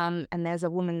 And there's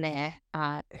a woman there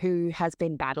who has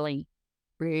been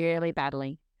really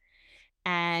battling.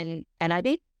 And I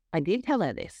did. I did tell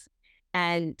her this.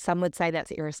 And some would say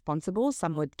that's irresponsible.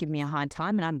 Some would give me a hard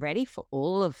time, and I'm ready for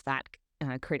all of that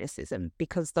criticism,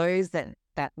 because those that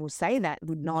will say that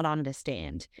would not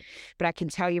understand. But I can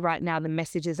tell you right now, the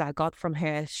messages I got from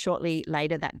her shortly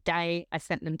later that day, I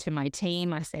sent them to my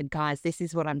team. I said, guys, this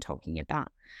is what I'm talking about.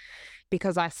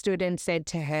 Because I stood and said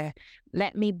to her,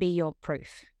 let me be your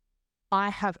proof. I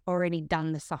have already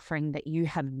done the suffering that you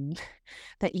have,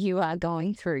 that you are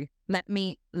going through. Let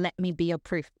me be your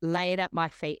proof. Lay it at my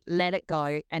feet, let it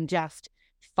go, and just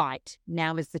fight.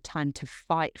 Now is the time to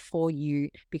fight for you,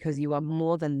 because you are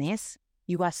more than this.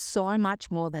 You are so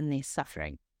much more than this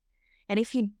suffering. And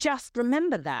if you just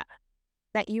remember that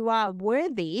you are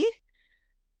worthy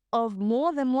of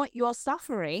more than what you're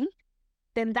suffering,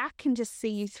 then that can just see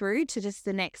you through to just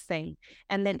the next thing.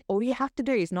 And then all you have to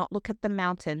do is not look at the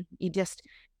mountain. You just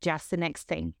the next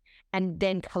thing. And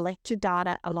then collect your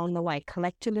data along the way.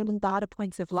 Collect your little data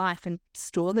points of life and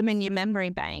store them in your memory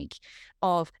bank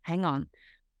of, hang on,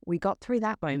 we got through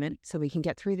that moment so we can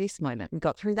get through this moment. We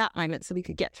got through that moment so we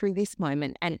could get through this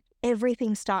moment. And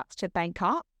everything starts to bank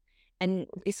up. And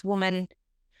this woman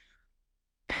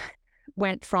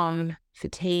went from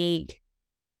fatigue.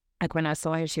 Like when I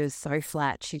saw her, she was so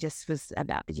flat. She just was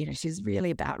about, she's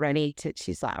really about ready to,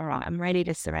 she's like, all right, I'm ready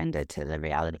to surrender to the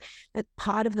reality. But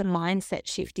part of the mindset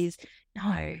shift is,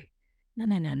 no.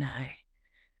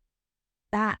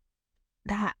 That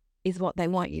is what they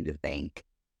want you to think.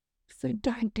 So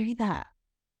don't do that.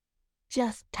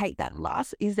 Just take that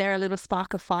last. Is there a little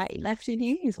spark of fight left in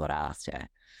you? Is what I asked her.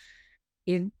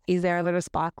 Is there a little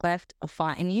spark left of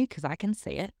fight in you? Because I can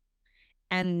see it.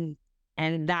 And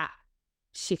that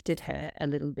shifted her a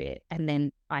little bit. And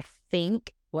then I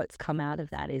think what's come out of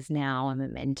that is now a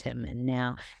momentum. And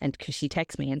because she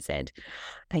texted me and said,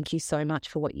 thank you so much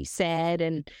for what you said.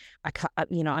 And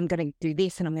I'm going to do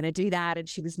this and I'm going to do that. And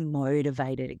she was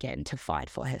motivated again to fight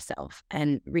for herself.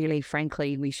 And really,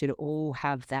 frankly, we should all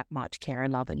have that much care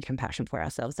and love and compassion for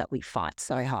ourselves, that we fight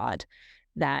so hard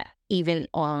that even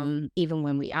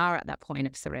when we are at that point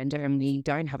of surrender and we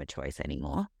don't have a choice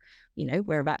anymore,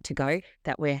 we're about to go,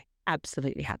 that we're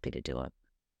absolutely happy to do it.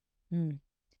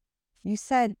 You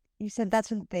said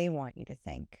that's what they want you to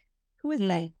think. Who is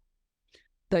they?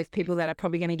 Those people that are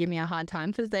probably going to give me a hard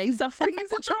time for saying suffering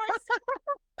is a choice.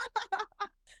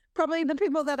 Probably the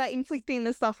people that are inflicting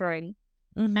the suffering,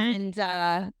 and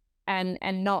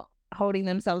not holding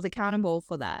themselves accountable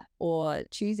for that or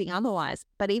choosing otherwise.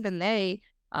 But even they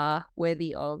are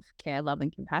worthy of care, love,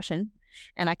 and compassion.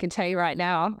 And I can tell you right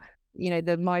now,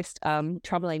 the most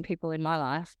troubling people in my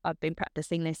life, I've been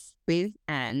practicing this with,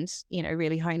 and,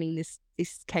 really honing this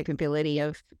capability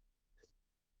of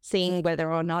seeing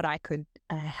whether or not I could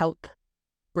help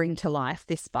bring to life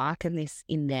this spark and this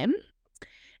in them.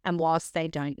 And whilst they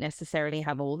don't necessarily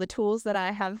have all the tools that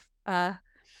I have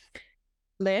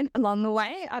learned along the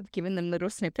way, I've given them little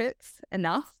snippets,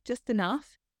 just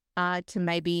enough to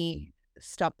maybe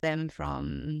stop them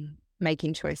from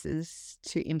making choices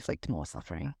to inflict more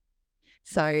suffering.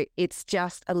 So it's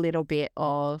just a little bit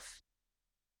of,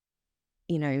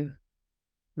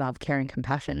 love, care, and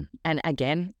compassion. And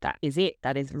again, that is it.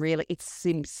 That is really, it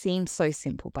seems so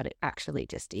simple, but it actually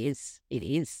just is. It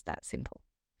is that simple.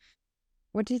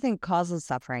 What do you think causes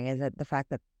suffering? Is it the fact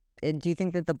that, do you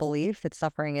think that the belief that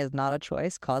suffering is not a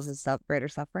choice causes greater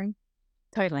suffering?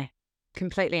 Totally.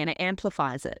 Completely. And it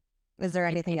amplifies it. Is there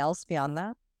anything else beyond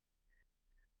that?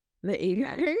 The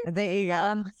ego.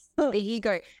 The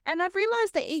ego. And I've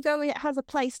realized the ego has a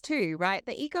place too, right?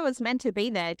 The ego is meant to be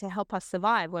there to help us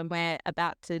survive when we're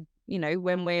about to,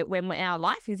 when our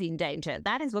life is in danger.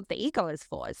 That is what the ego is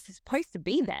for. It's supposed to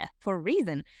be there for a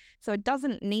reason. So it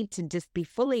doesn't need to just be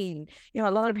fully,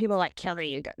 a lot of people like kill the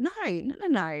ego.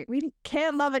 No. We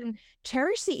care, love, and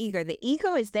cherish the ego. The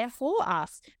ego is there for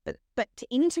us, but to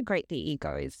integrate the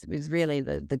ego is really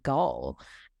the goal.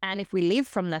 And if we live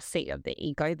from the seat of the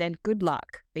ego, then good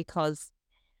luck, because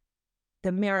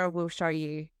the mirror will show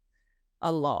you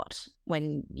a lot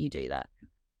when you do that.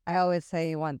 I always say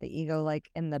you want the ego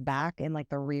like in the back, in like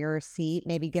the rear seat.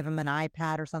 Maybe give him an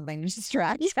iPad or something to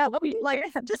distract. Yeah, like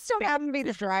just don't have him be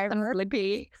the driver.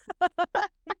 Blippi.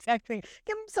 Exactly.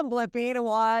 Give him some Blippi to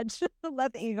watch.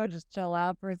 Let the ego just chill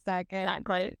out for a second.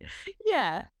 Exactly.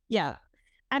 Yeah.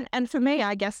 And for me,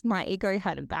 I guess my ego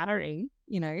had a battery.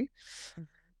 You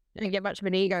don't get much of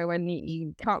an ego when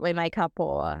you can't wear makeup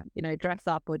or, dress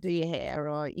up or do your hair,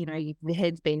 or, your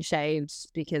head's been shaved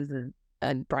because of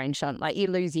a brain shunt. Like, you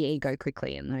lose your ego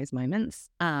quickly in those moments.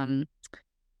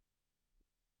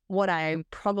 What I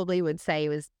probably would say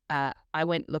was I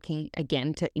went looking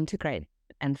again to integrate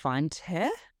and find her,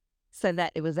 so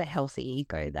that it was a healthy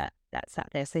ego that that's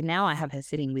out there. So now I have her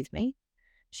sitting with me.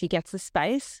 She gets the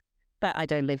space, but I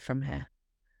don't live from her.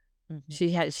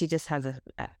 Mm-hmm. She just has a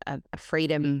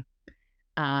freedom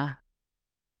that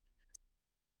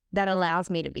allows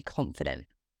me to be confident,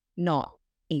 not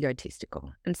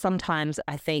egotistical. And sometimes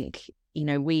I think,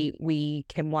 we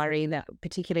can worry that,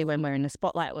 particularly when we're in the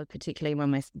spotlight, or particularly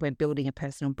when we're building a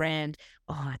personal brand,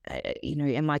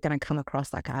 am I going to come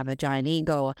across like I have a giant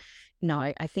ego? Or, no,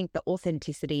 I think the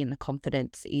authenticity and the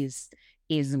confidence is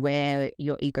where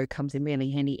your ego comes in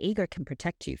really handy. Ego can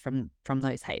protect you from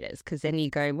those haters, because then you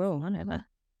go, well, whatever,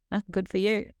 that's good for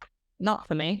you, not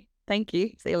for me. Thank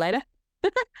you. See you later.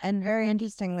 And very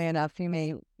interestingly enough, you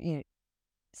may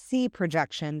see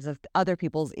projections of other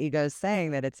people's egos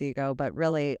saying that it's ego, but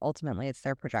really, ultimately, it's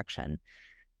their projection.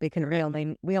 Because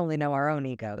we only know our own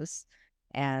egos,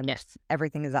 and Yes.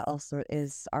 everything else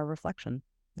is our reflection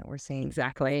that we're seeing.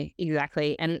 Exactly.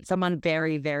 And someone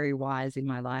very, very wise in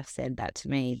my life said that to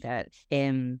me, that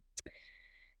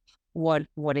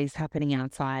what is happening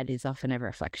outside is often a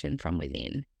reflection from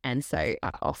within. And so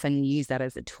I often use that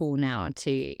as a tool now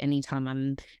to,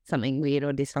 anytime something weird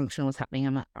or dysfunctional is happening,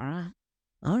 I'm like,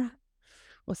 all right,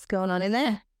 what's going on in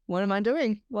there? What am I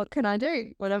doing? What can I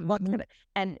do?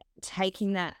 And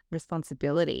taking that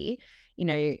responsibility,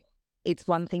 it's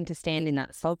one thing to stand in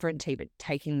that sovereignty, but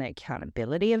taking the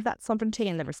accountability of that sovereignty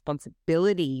and the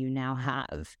responsibility you now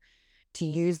have to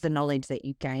use the knowledge that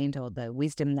you gained, or the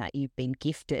wisdom that you've been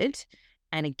gifted.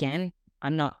 And again,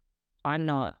 I'm not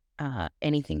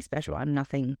anything special. I'm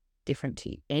nothing different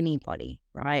to anybody,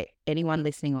 right? Anyone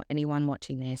listening or anyone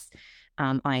watching this,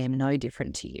 I am no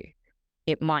different to you.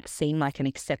 It might seem like an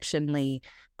exceptionally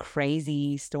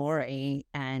crazy story,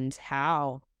 and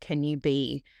how can you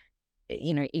be,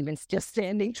 even just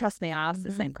standing? Trust me, I ask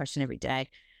the same question every day.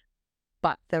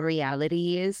 But the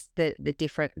reality is that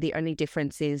the only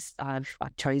difference is I've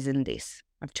chosen this.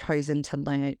 I've chosen to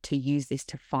learn, to use this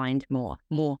to find more.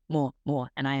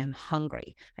 And I am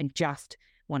hungry. I just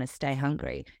want to stay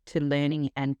hungry to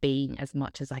learning and being as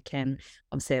much as I can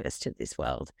of service to this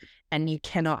world. And you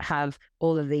cannot have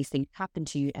all of these things happen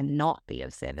to you and not be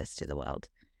of service to the world.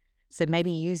 So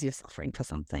maybe use your suffering for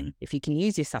something. If you can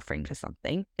use your suffering for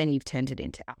something, then you've turned it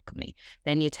into alchemy.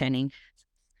 Then you're turning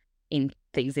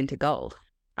things into gold,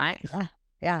 right?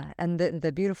 Yeah. And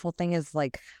the beautiful thing is,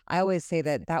 like, I always say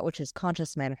that which is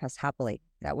conscious manifests happily,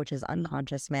 that which is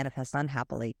unconscious manifests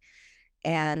unhappily.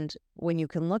 And when you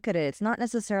can look at it, it's not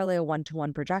necessarily a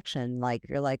one-to-one projection. Like,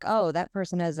 you're like, oh, that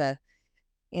person has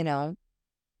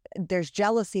there's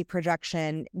jealousy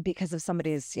projection because of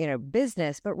somebody's,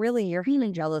 business, but really you're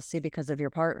feeling jealousy because of your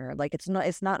partner. Like, it's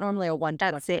not normally a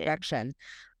one-to-one projection.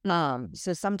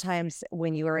 So sometimes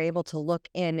when you are able to look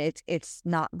in, it's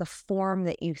not the form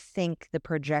that you think the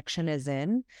projection is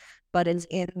in, but it's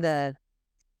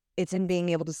in being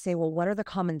able to say, well, what are the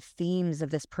common themes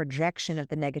of this projection of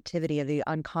the negativity, of the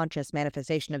unconscious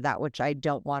manifestation of that which I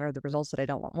don't want, or the results that I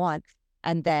don't want.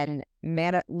 And then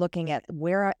looking at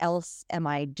where else am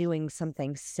I doing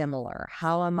something similar?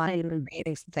 How am I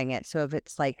creating something? So if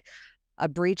it's like a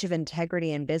breach of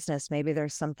integrity in business, maybe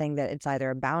there's something that it's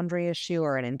either a boundary issue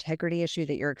or an integrity issue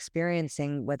that you're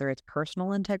experiencing, whether it's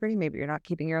personal integrity, maybe you're not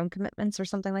keeping your own commitments or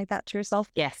something like that to yourself.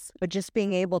 Yes. But just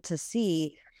being able to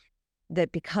see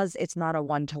that, because it's not a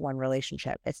one-to-one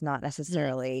relationship, it's not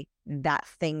necessarily that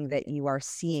thing that you are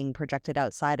seeing projected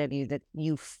outside of you that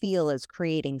you feel is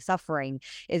creating suffering,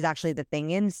 is actually the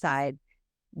thing inside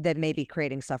that may be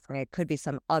creating suffering. It could be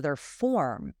some other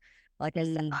form. Like,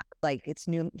 like it's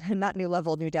new, not new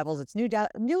level, new devils. It's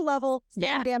new level,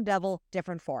 same damn devil,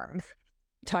 different form.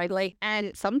 Totally.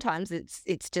 And sometimes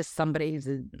it's just somebody who's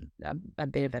a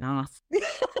bit of an ass.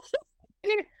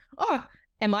 Oh,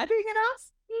 am I being an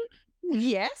ass?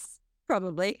 Yes,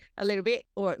 probably a little bit,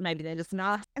 or maybe they're just an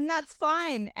ass, and that's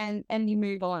fine. And you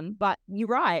move on. But you're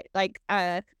right. Like,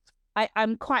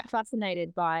 I'm quite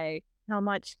fascinated by how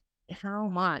much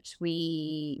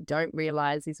we don't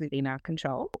realize is within our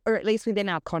control, or at least within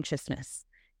our consciousness,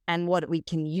 and what we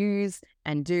can use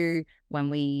and do when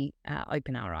we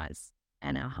open our eyes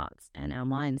and our hearts and our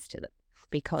minds to them,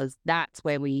 because that's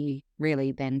where we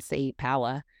really then see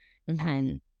power.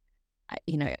 And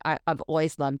I've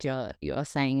always loved your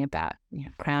saying about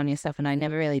crown yourself, and I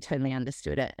never really totally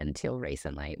understood it until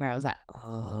recently, where I was like,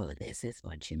 oh, this is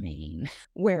what you mean,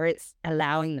 where it's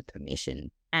allowing the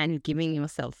permission and giving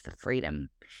yourself the freedom.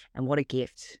 And what a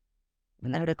gift.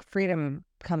 And out of freedom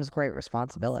comes great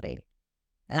responsibility.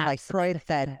 And like Freud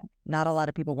said, not a lot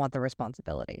of people want the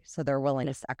responsibility, so they're willing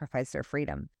to sacrifice their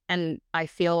freedom. And I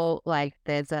feel like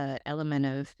there's an element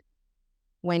of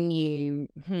when you,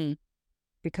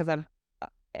 because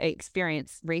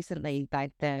experienced recently,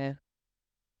 like the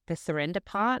surrender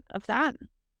part of that,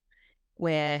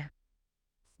 where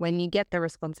when you get the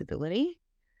responsibility,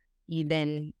 you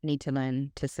then need to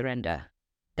learn to surrender,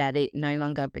 that it no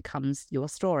longer becomes your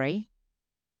story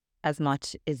as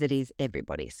much as it is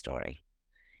everybody's story.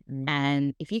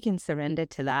 And if you can surrender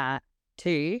to that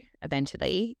too,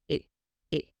 eventually it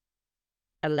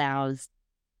allows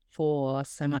for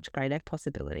so much greater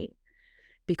possibility,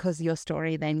 because your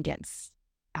story then gets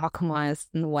alchemized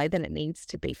in the way that it needs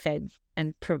to be fed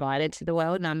and provided to the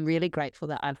world. And I'm really grateful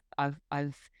that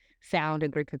I've found a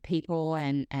group of people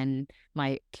and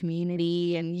my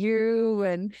community and you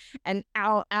and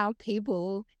our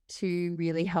people to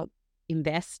really help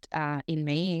invest in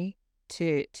me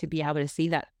to be able to see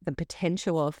that, the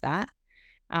potential of that,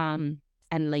 and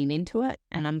lean into it.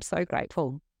 And I'm so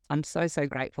grateful. I'm so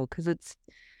grateful, because it's,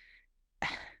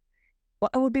 well,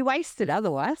 it would be wasted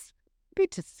otherwise. It'd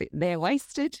be just sitting there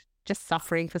wasted, just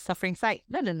suffering for suffering's sake.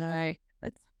 No.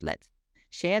 Let's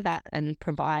share that and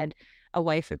provide a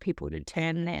way for people to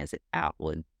turn theirs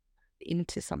outward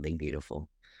into something beautiful.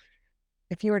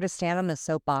 If you were to stand on a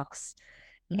soapbox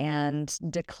and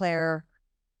declare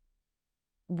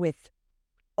with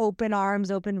open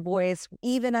arms, open voice,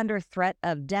 even under threat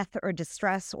of death or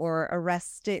distress or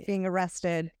being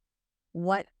arrested,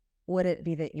 what would it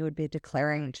be that you would be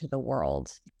declaring to the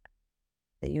world,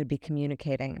 that you would be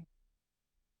communicating?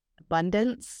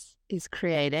 Abundance is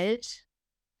created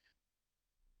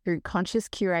through conscious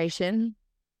curation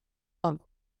of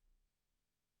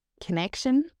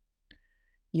connection,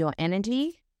 your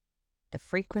energy, the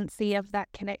frequency of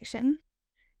that connection,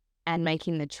 and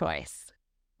making the choice.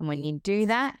 And when you do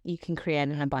that, you can create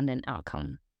an abundant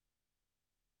outcome.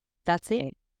 That's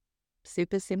it.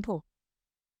 Super simple.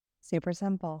 Super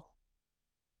simple.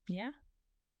 Yeah.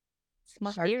 It's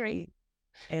my theory.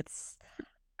 It's,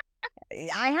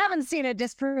 I haven't seen it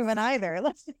disproven either.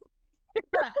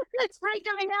 It's right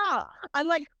coming out. I'm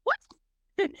like, what?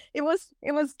 It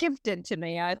was gifted to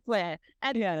me, I swear.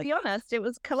 And to be honest, it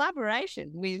was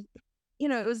collaboration with,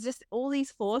 it was just all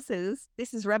these forces.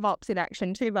 This is RevOps in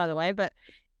action too, by the way, but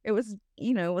it was,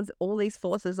 it was all these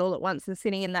forces all at once. And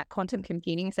sitting in that quantum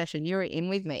computing session, you were in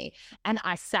with me, and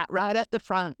I sat right at the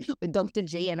front with Dr.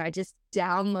 G, and I just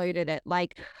downloaded it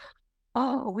like,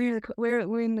 oh,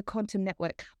 we're in the quantum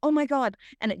network. Oh my God.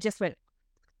 And it just went,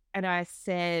 and I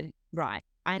said, right,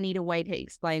 I need a way to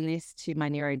explain this to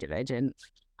my neurodivergent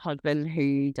husband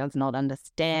who does not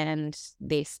understand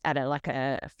this at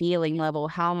a feeling level.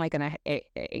 How am I going to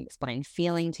explain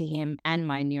feeling to him? And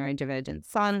my neurodivergent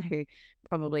son, who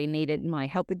probably needed my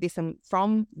help with this. And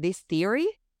from this theory,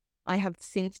 I have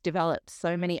since developed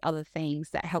so many other things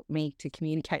that help me to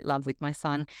communicate love with my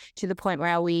son, to the point where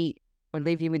I'll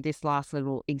leave you with this last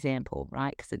little example,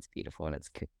 right? Because it's beautiful and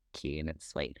it's cute and it's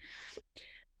sweet.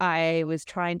 I was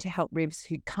trying to help Rivs,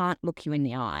 who can't look you in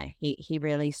the eye. He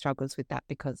really struggles with that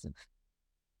because of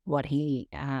what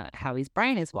how his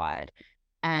brain is wired.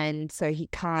 And so he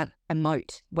can't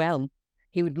emote well.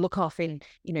 He would look off in,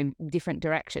 different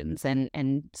directions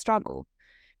and struggle.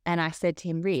 And I said to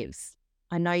him, Rivs,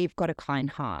 I know you've got a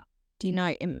kind heart. Do you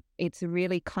know it's a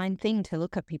really kind thing to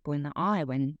look at people in the eye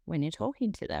when you're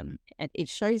talking to them? It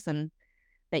shows them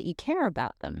that you care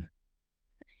about them.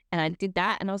 And I did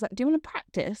that, and I was like, do you want to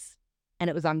practice? And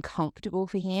it was uncomfortable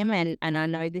for him. And I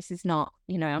know this is not,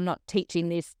 I'm not teaching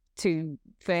this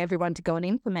for everyone to go and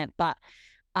implement, but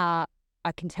I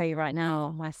can tell you right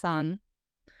now, my son,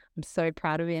 I'm so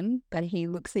proud of him, but he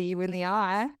looks at you in the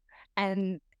eye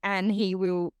and he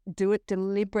will do it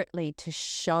deliberately to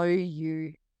show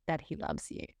you that he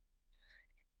loves you.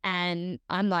 And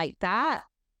I'm like, that,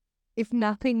 if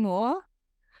nothing more,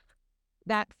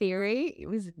 that theory, it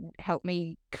was helped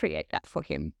me create that for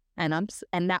him, and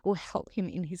that will help him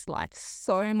in his life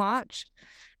so much,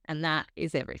 and that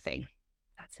is everything.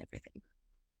 That's everything.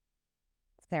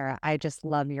 Sarah, I just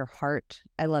love your heart.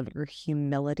 I love your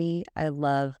humility. I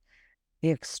love the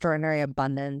extraordinary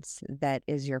abundance that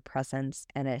is your presence,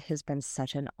 and it has been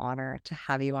such an honor to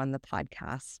have you on the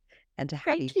podcast and to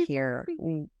have you here.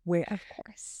 Where, of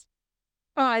course.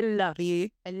 Oh, I love you.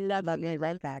 I love you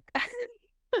right back.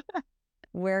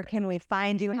 Where can we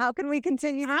find you? How can we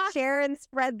continue to share and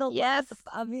spread the love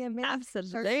of the amazing?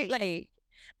 Absolutely.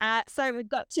 So we've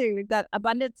got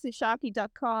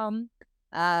abundancesharky.com.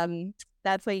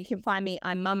 That's where you can find me.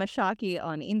 I'm Mama Sharky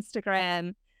on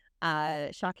Instagram,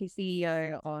 Sharky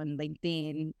CEO on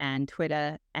LinkedIn and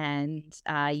Twitter. And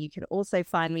you can also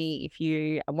find me, if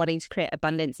you are wanting to create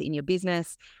abundance in your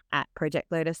business, at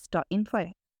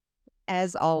projectlotus.info.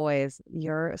 As always,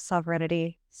 your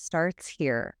sovereignty starts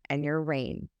here and your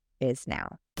reign is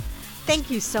now.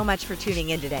 Thank you so much for tuning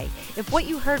in today. If what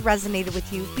you heard resonated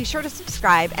with you, be sure to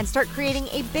subscribe and start creating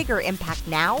a bigger impact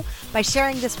now by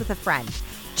sharing this with a friend.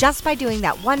 Just by doing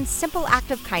that one simple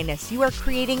act of kindness, you are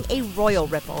creating a royal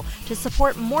ripple to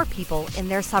support more people in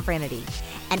their sovereignty.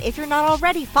 And if you're not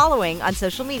already following on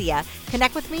social media,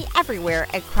 connect with me everywhere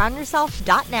at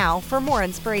crownyourself.now for more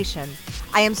inspiration.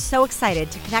 I am so excited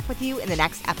to connect with you in the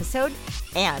next episode.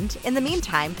 And in the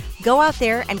meantime, go out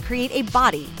there and create a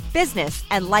body, business,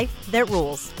 and life that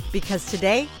rules. Because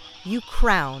today, you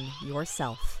crown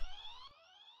yourself.